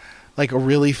like a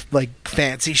really like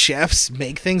fancy chefs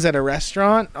make things at a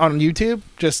restaurant on YouTube,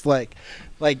 just like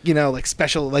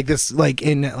special, like this, like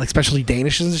in like specialty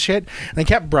Danishes and shit. And they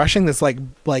kept brushing this like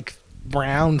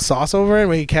brown sauce over it, and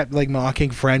we kept like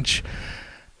mocking French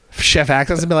chef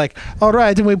accents and be like, all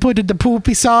right, and we put in the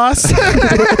poopy sauce.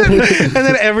 And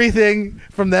then everything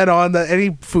from then on,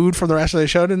 any food from the rest of the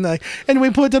show, and we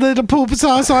put a little poopy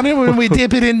sauce on it when we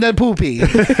dip it in the poopy.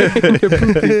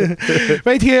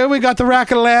 Right here we got the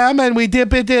rack of lamb and we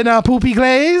dip it in poopy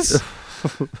glaze.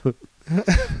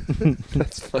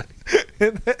 That's funny.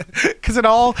 because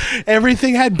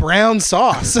everything had brown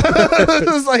sauce.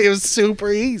 It was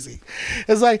super easy.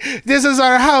 It's like, this is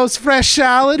our house, fresh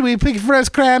salad. We pick fresh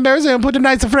cranberries and put a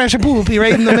nice fresh poopy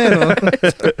right in the middle.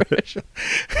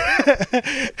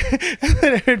 And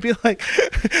then it would be like,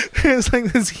 it was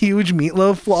like this huge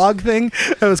meatloaf vlog thing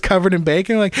that was covered in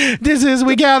bacon. Like,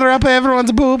 we gather up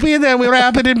everyone's poopy and then we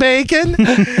wrap it in bacon,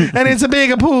 and it's a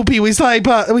big poopy we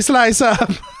slice up.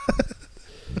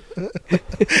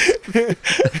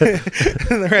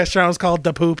 The restaurant was called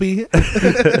The Poopy.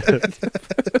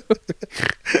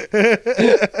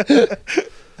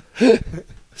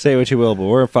 Say what you will, but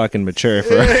we're fucking mature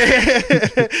for. Well,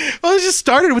 it just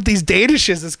started with these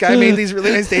Danishes. This guy made these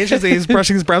really nice Danishes, and he was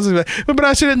brushing his brows. We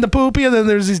brush it in the poopy, and then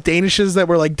there's these Danishes that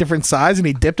were like different size, and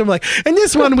he dipped them like, and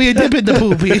this one we dip in the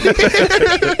poopy.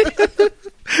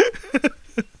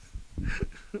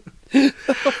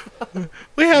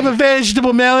 We have a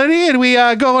vegetable melody, and we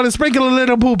go on and sprinkle a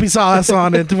little poopy sauce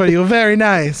on it for you. Very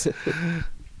nice.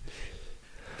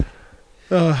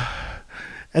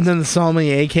 And then the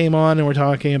sommelier came on, and we're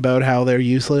talking about how they're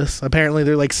useless. Apparently,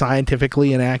 they're like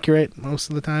scientifically inaccurate most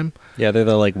of the time. Yeah, they're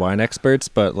the like wine experts,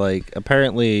 but like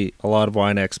apparently a lot of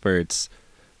wine experts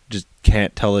just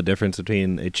can't tell the difference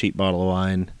between a cheap bottle of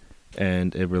wine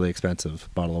and a really expensive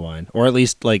bottle of wine, or at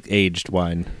least like aged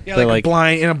wine. Yeah, they're like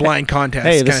in a blind contest.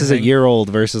 Hey, this is a year-old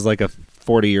versus like a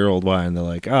 40-year-old wine. They're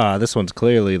like, this one's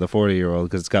clearly the 40-year-old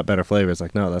because it's got better flavors.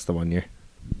 Like, no, that's the 1 year.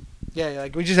 Yeah,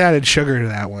 like we just added sugar to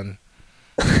that one.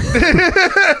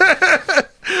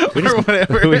 We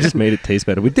just made it taste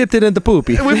better. We dipped it in the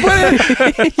poopy. We put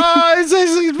it.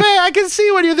 I can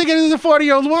see what you're thinking is a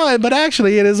 40-year-old wine, but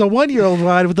actually it is a 1-year-old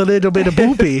wine with a little bit of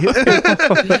poopy.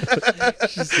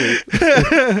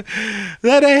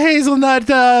 That a hazelnut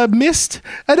mist,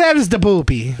 and that is the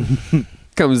poopy.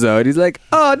 Comes out. He's like,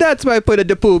 oh, that's why I put in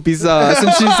the poopy sauce.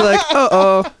 And she's like,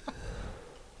 uh-oh.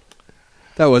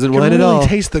 That wasn't wine at all. You can really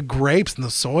taste the grapes and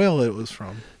the soil it was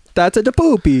from. That's a the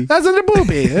poopy. That's a the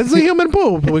poopy. It's a human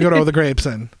poop we got all the grapes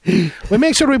in. We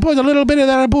make sure we put a little bit of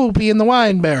that poopy in the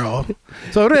wine barrel,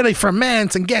 so it really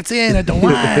ferments and gets in at the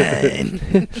wine.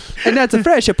 And that's a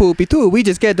fresher poopy too. We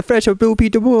just get the fresher poopy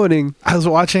the morning. I was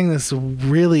watching this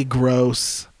really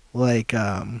gross, like,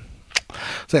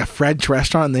 it's like a French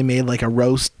restaurant, and they made like a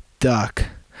roast duck.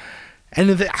 And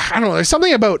I don't know, there's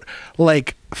something about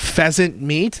like pheasant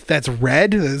meat that's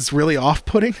red that's really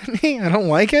off-putting to me. I don't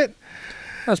like it.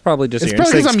 That's probably just it's your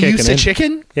probably because instincts I'm used to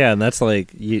kicking in. chicken. Yeah, and that's like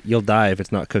you'll die if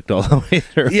it's not cooked all the way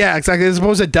through. Yeah, exactly. As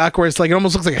opposed to duck, where it's like it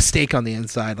almost looks like a steak on the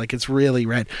inside, like it's really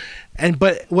red.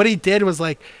 But what he did was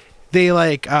like they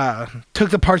like took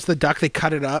the parts of the duck, they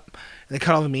cut it up, and they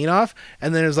cut all the meat off,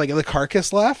 and then there's like the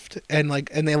carcass left, and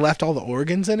they left all the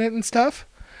organs in it and stuff,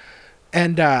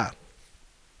 and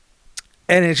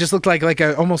it just looked like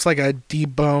almost like a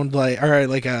deboned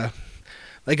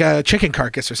like a chicken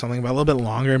carcass or something, but a little bit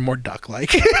longer and more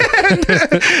duck-like.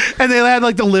 And they had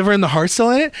like the liver and the heart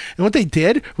still in it. And what they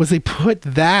did was they put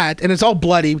that, and it's all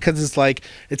bloody because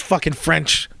it's fucking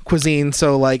French cuisine,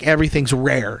 so like everything's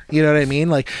rare. You know what I mean?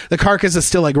 Like the carcass is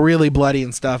still like really bloody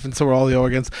and stuff, and so are all the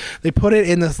organs. They put it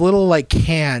in this little like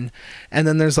can, and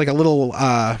then there's like a little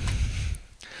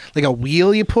like a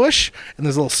wheel you push, and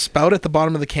there's a little spout at the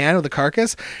bottom of the can with the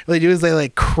carcass. What they do is they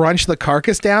like crunch the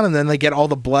carcass down, and then they get all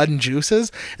the blood and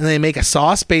juices, and they make a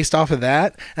sauce based off of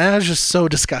that. And that was just so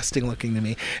disgusting looking to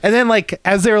me. And then like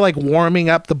as they were like warming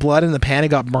up the blood in the pan, it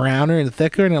got browner and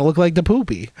thicker, and it looked like the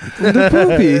poopy. The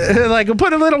poopy. Like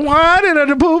put a little wine in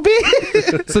the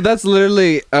poopy. So that's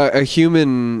literally a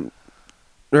human,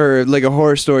 or like a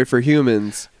horror story for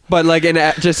humans. But like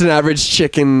just an average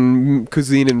chicken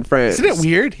cuisine in France. Isn't it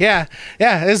weird? Yeah.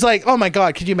 It's like, oh my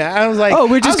God, could you imagine? I was like, oh,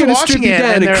 we're just going to strip you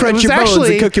down and crunch your bones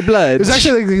and cook your blood. It was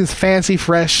actually like this fancy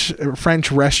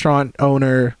French restaurant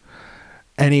owner,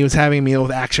 and he was having a meal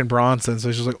with Action Bronson. So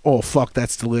he's just like, oh, fuck,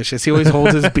 that's delicious. He always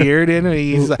holds his beard in, and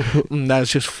he's like,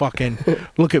 that's just fucking,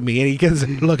 look at me. And he goes,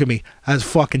 look at me. That's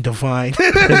fucking divine.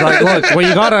 He's like, look, what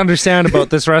you got to understand about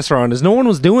this restaurant is no one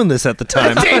was doing this at the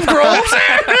time. Dave Grohl.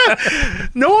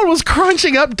 No one was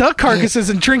crunching up duck carcasses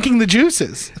and drinking the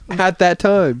juices at that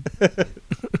time.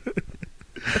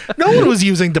 No one was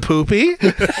using the poopy.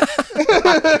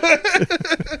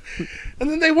 And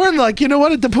then they weren't like, you know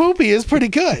what, the poopy is pretty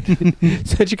good.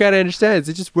 So what you gotta understand is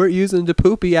they just weren't using the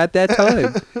poopy at that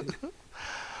time.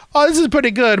 Oh, this is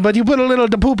pretty good, but you put a little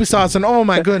the poopy sauce in. Oh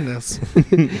my goodness.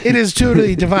 It is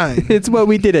truly divine. It's what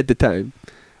we did at the time.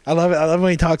 I love it. I love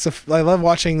when he talks. I love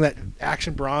watching that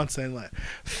Action Bronson, like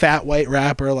fat white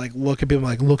rapper, like look at people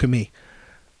like, look at me.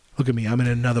 Look at me. I'm in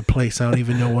another place. I don't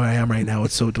even know where I am right now.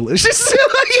 It's so delicious.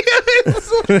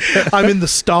 I'm in the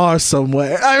stars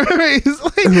somewhere. I remember he's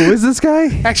like, Who is this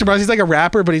guy? Action Bros. He's like a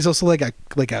rapper, but he's also like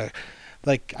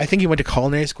I think he went to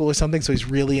culinary school or something, so he's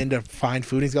really into fine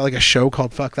food. He's got like a show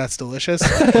called Fuck That's Delicious,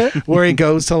 where he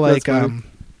goes to like he'll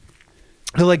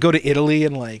like go to Italy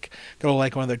and like go to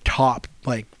like one of their top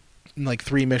like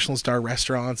 3 Michelin star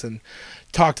restaurants and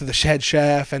talk to the head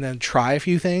chef and then try a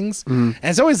few things. And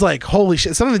it's always like, holy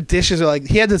shit, some of the dishes are like,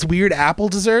 he had this weird apple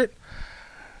dessert.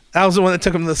 That was the one that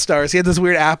took him to the stars. He had this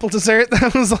weird apple dessert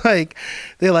that was like,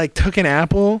 they like took an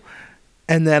apple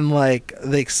and then like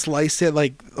they sliced it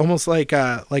like almost like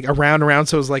around,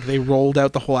 so it was like they rolled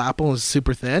out the whole apple and it was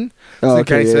super thin. Oh,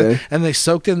 okay, yeah. And they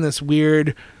soaked it in this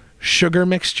weird sugar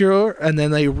mixture and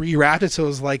then they rewrapped it so it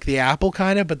was like the apple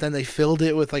kind of, but then they filled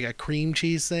it with like a cream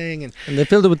cheese thing and they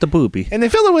filled it with the poopy. And they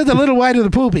filled it with a little white of the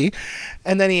poopy,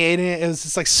 and then he ate it. It was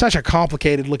just like such a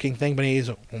complicated looking thing, but he's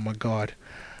like, oh my god,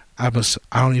 I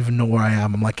don't even know where I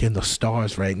am. I'm like in the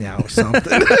stars right now or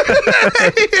something.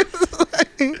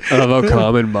 I love how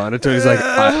common monotone. He's like,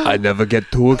 I never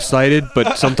get too excited,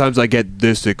 but sometimes I get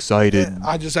this excited.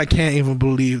 I can't even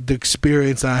believe the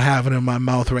experience I'm having in my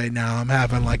mouth right now. I'm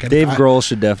having like Dave Grohl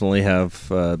should definitely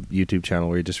have a YouTube channel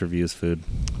where he just reviews food.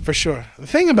 For sure. The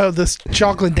thing about this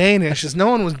chocolate Danish is no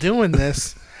one was doing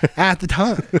this at the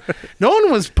time. No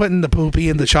one was putting the poopy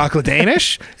in the chocolate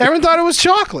Danish. Everyone thought it was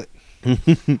chocolate.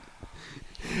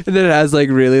 And then it has like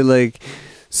really like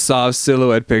soft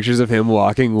silhouette pictures of him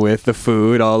walking with the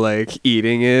food, all like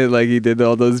eating it. Like he did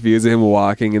all those views of him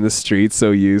walking in the streets,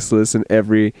 so useless in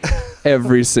every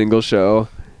single show.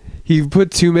 He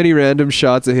put too many random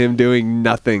shots of him doing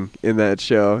nothing in that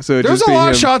show. So there's a lot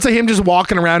of shots of him just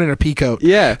walking around in a peacoat.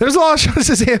 Yeah. There's a lot of shots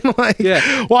of him like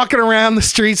walking around the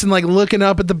streets and like looking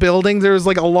up at the buildings. There was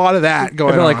like a lot of that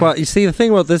going on. Like, well, you see, the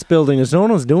thing about this building is no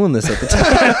one was doing this at the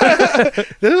time.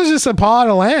 This was just a plot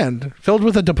of land filled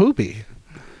with a dapoopy.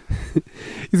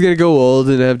 He's gonna go old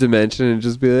and have dementia and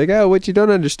just be like, oh, what you don't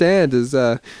understand is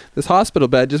this hospital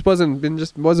bed just wasn't being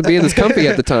this comfy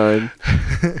at the time.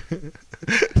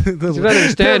 What you don't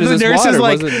understand is the this nurse water is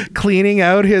like wasn't cleaning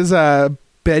out his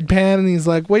bedpan, and he's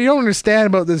like, what you don't understand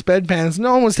about this bedpan is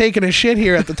no one was taking a shit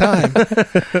here at the time.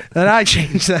 And I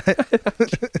changed that.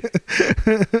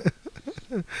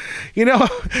 You know,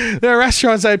 there are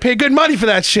restaurants that pay good money for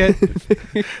that shit.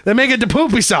 They make it to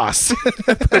poopy sauce.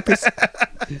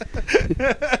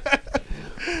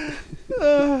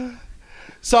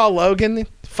 Saw Logan,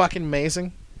 fucking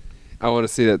amazing. I want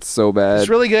to see that so bad. It's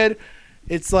really good.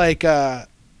 It's like there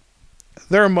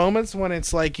are moments when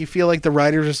it's like you feel like the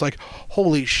writer's just like,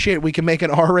 holy shit, we can make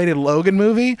an R-rated Logan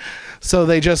movie. So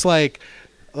they just like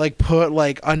put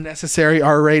like unnecessary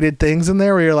R-rated things in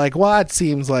there where you're like, well, it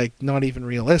seems like not even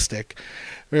realistic.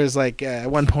 Whereas like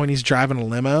at one point he's driving a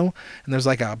limo and there's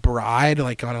like a bride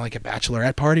like on like a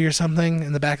bachelorette party or something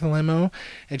in the back of the limo,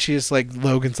 and she's like,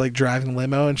 Logan's like driving the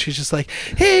limo and she's just like,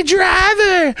 hey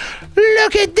driver,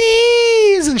 look at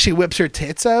these, and she whips her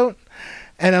tits out,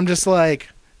 and I'm just like,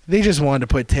 they just wanted to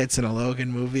put tits in a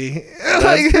Logan movie.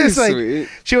 Like, it's like sweet.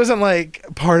 She wasn't like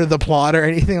part of the plot or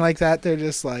anything like that. They're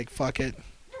just like, fuck it.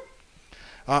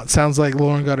 It sounds like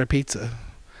Lauren got her pizza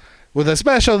with a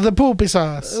special the poopy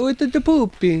sauce. With the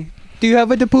poopy. Do you have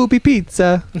a poopy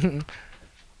pizza?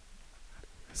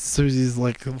 Susie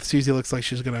looks like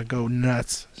she's gonna go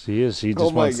nuts. She is. She just Oh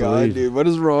my wants to god, leave. dude! What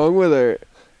is wrong with her?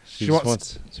 She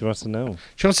wants to know.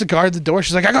 She wants to guard the door.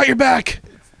 She's like, I got your back.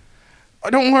 Oh,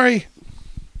 don't worry.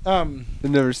 I've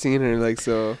never seen her like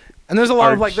so. And there's a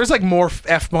lot of like, there's like more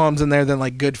F-bombs in there than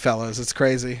like Goodfellas. It's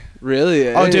crazy. Really?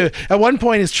 Oh, dude. At one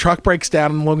point, his truck breaks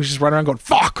down and Logan's just running around going,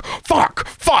 fuck, fuck,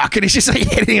 fuck. And he's just like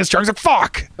hitting his truck. He's like,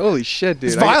 fuck. Holy shit,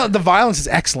 dude. The violence is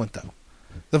excellent, though.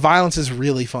 The violence is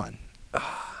really fun. I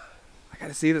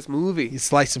gotta see this movie. He's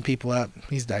slicing people up.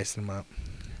 He's dicing them up.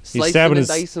 He's stabbing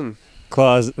his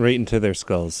claws right into their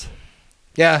skulls.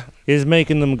 Yeah. He's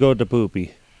making them go to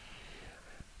poopy.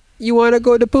 You wanna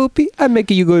go to poopy? I'm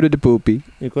making you go to the poopy.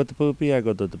 You go to poopy, I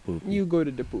go to the poopy. You go to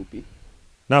the poopy.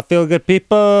 Not feel good,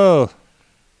 people.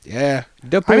 Yeah.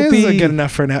 The I mean, this poopy. is good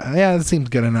enough for now. Yeah, it seems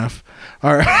good enough.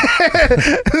 All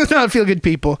right. Not feel good,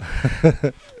 people.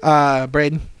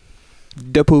 Braden.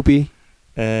 The poopy.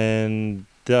 And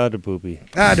the other poopy.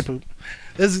 The poop.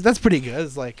 That's pretty good.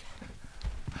 It's like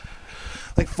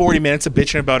 40 minutes of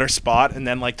bitching about her spot and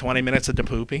then like 20 minutes of the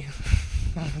poopy.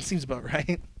 Seems about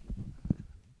right.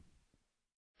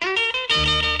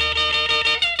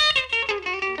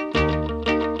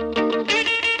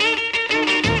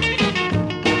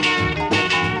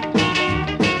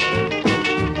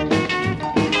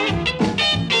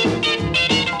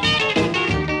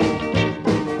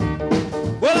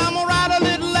 Well, I'm gonna write a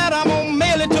little letter, I'm gonna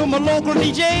mail it to my local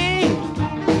DJ.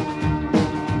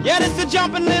 Yeah, it's a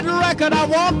jumping little record I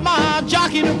want my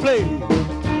jockey to play.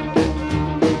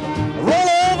 Roll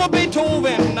over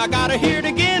Beethoven, I gotta hear it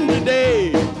again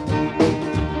today.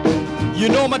 You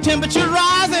know my temperature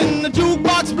rising, the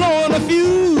jukebox blowing a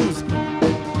fuse.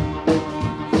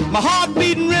 My heart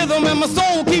beating rhythm and my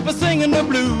soul keep a singing the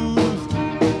blues.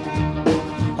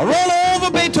 I roll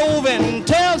over Beethoven,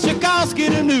 tell Tchaikovsky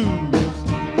the news.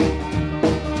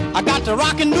 I got the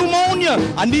rockin' pneumonia,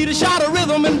 I need a shot of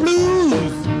rhythm and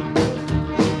blues.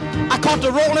 I caught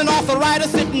the rolling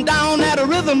arthritis sitting down at a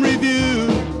rhythm review.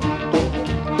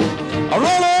 I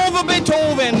roll over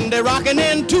Beethoven, they're rockin'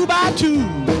 in 2 by 2.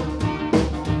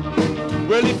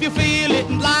 Well, if you feel it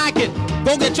and like it,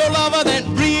 go get your lover,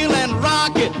 then reel and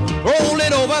rock it. Roll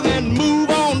it over, then move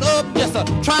on up. Just a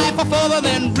trifle further,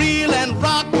 then reel and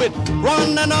rock with.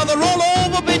 Run another roll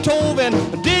over Beethoven.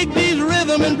 Dig these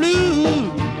rhythm and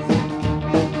blues.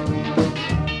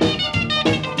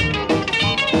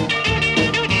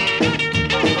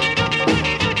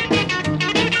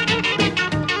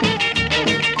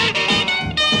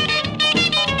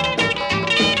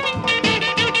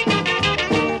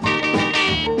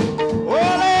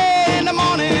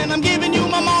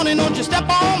 Step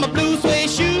on my blue suede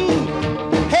shoe.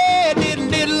 Hey, diddle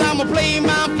diddle, I'ma play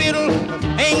my fiddle.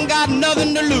 Ain't got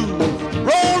nothing to lose.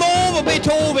 Roll over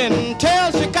Beethoven,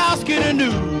 tell Tchaikovsky the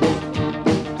news.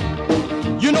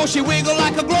 You know she wiggle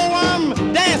like a glowworm,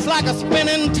 dance like a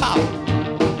spinning top.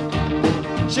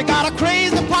 She got a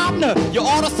crazy partner, you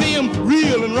ought to see him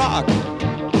reel and rock.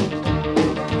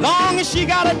 Long as she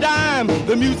got a dime,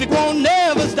 the music won't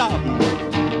never stop.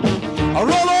 I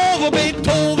roll over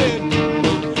Beethoven,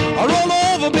 I roll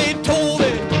over Beethoven.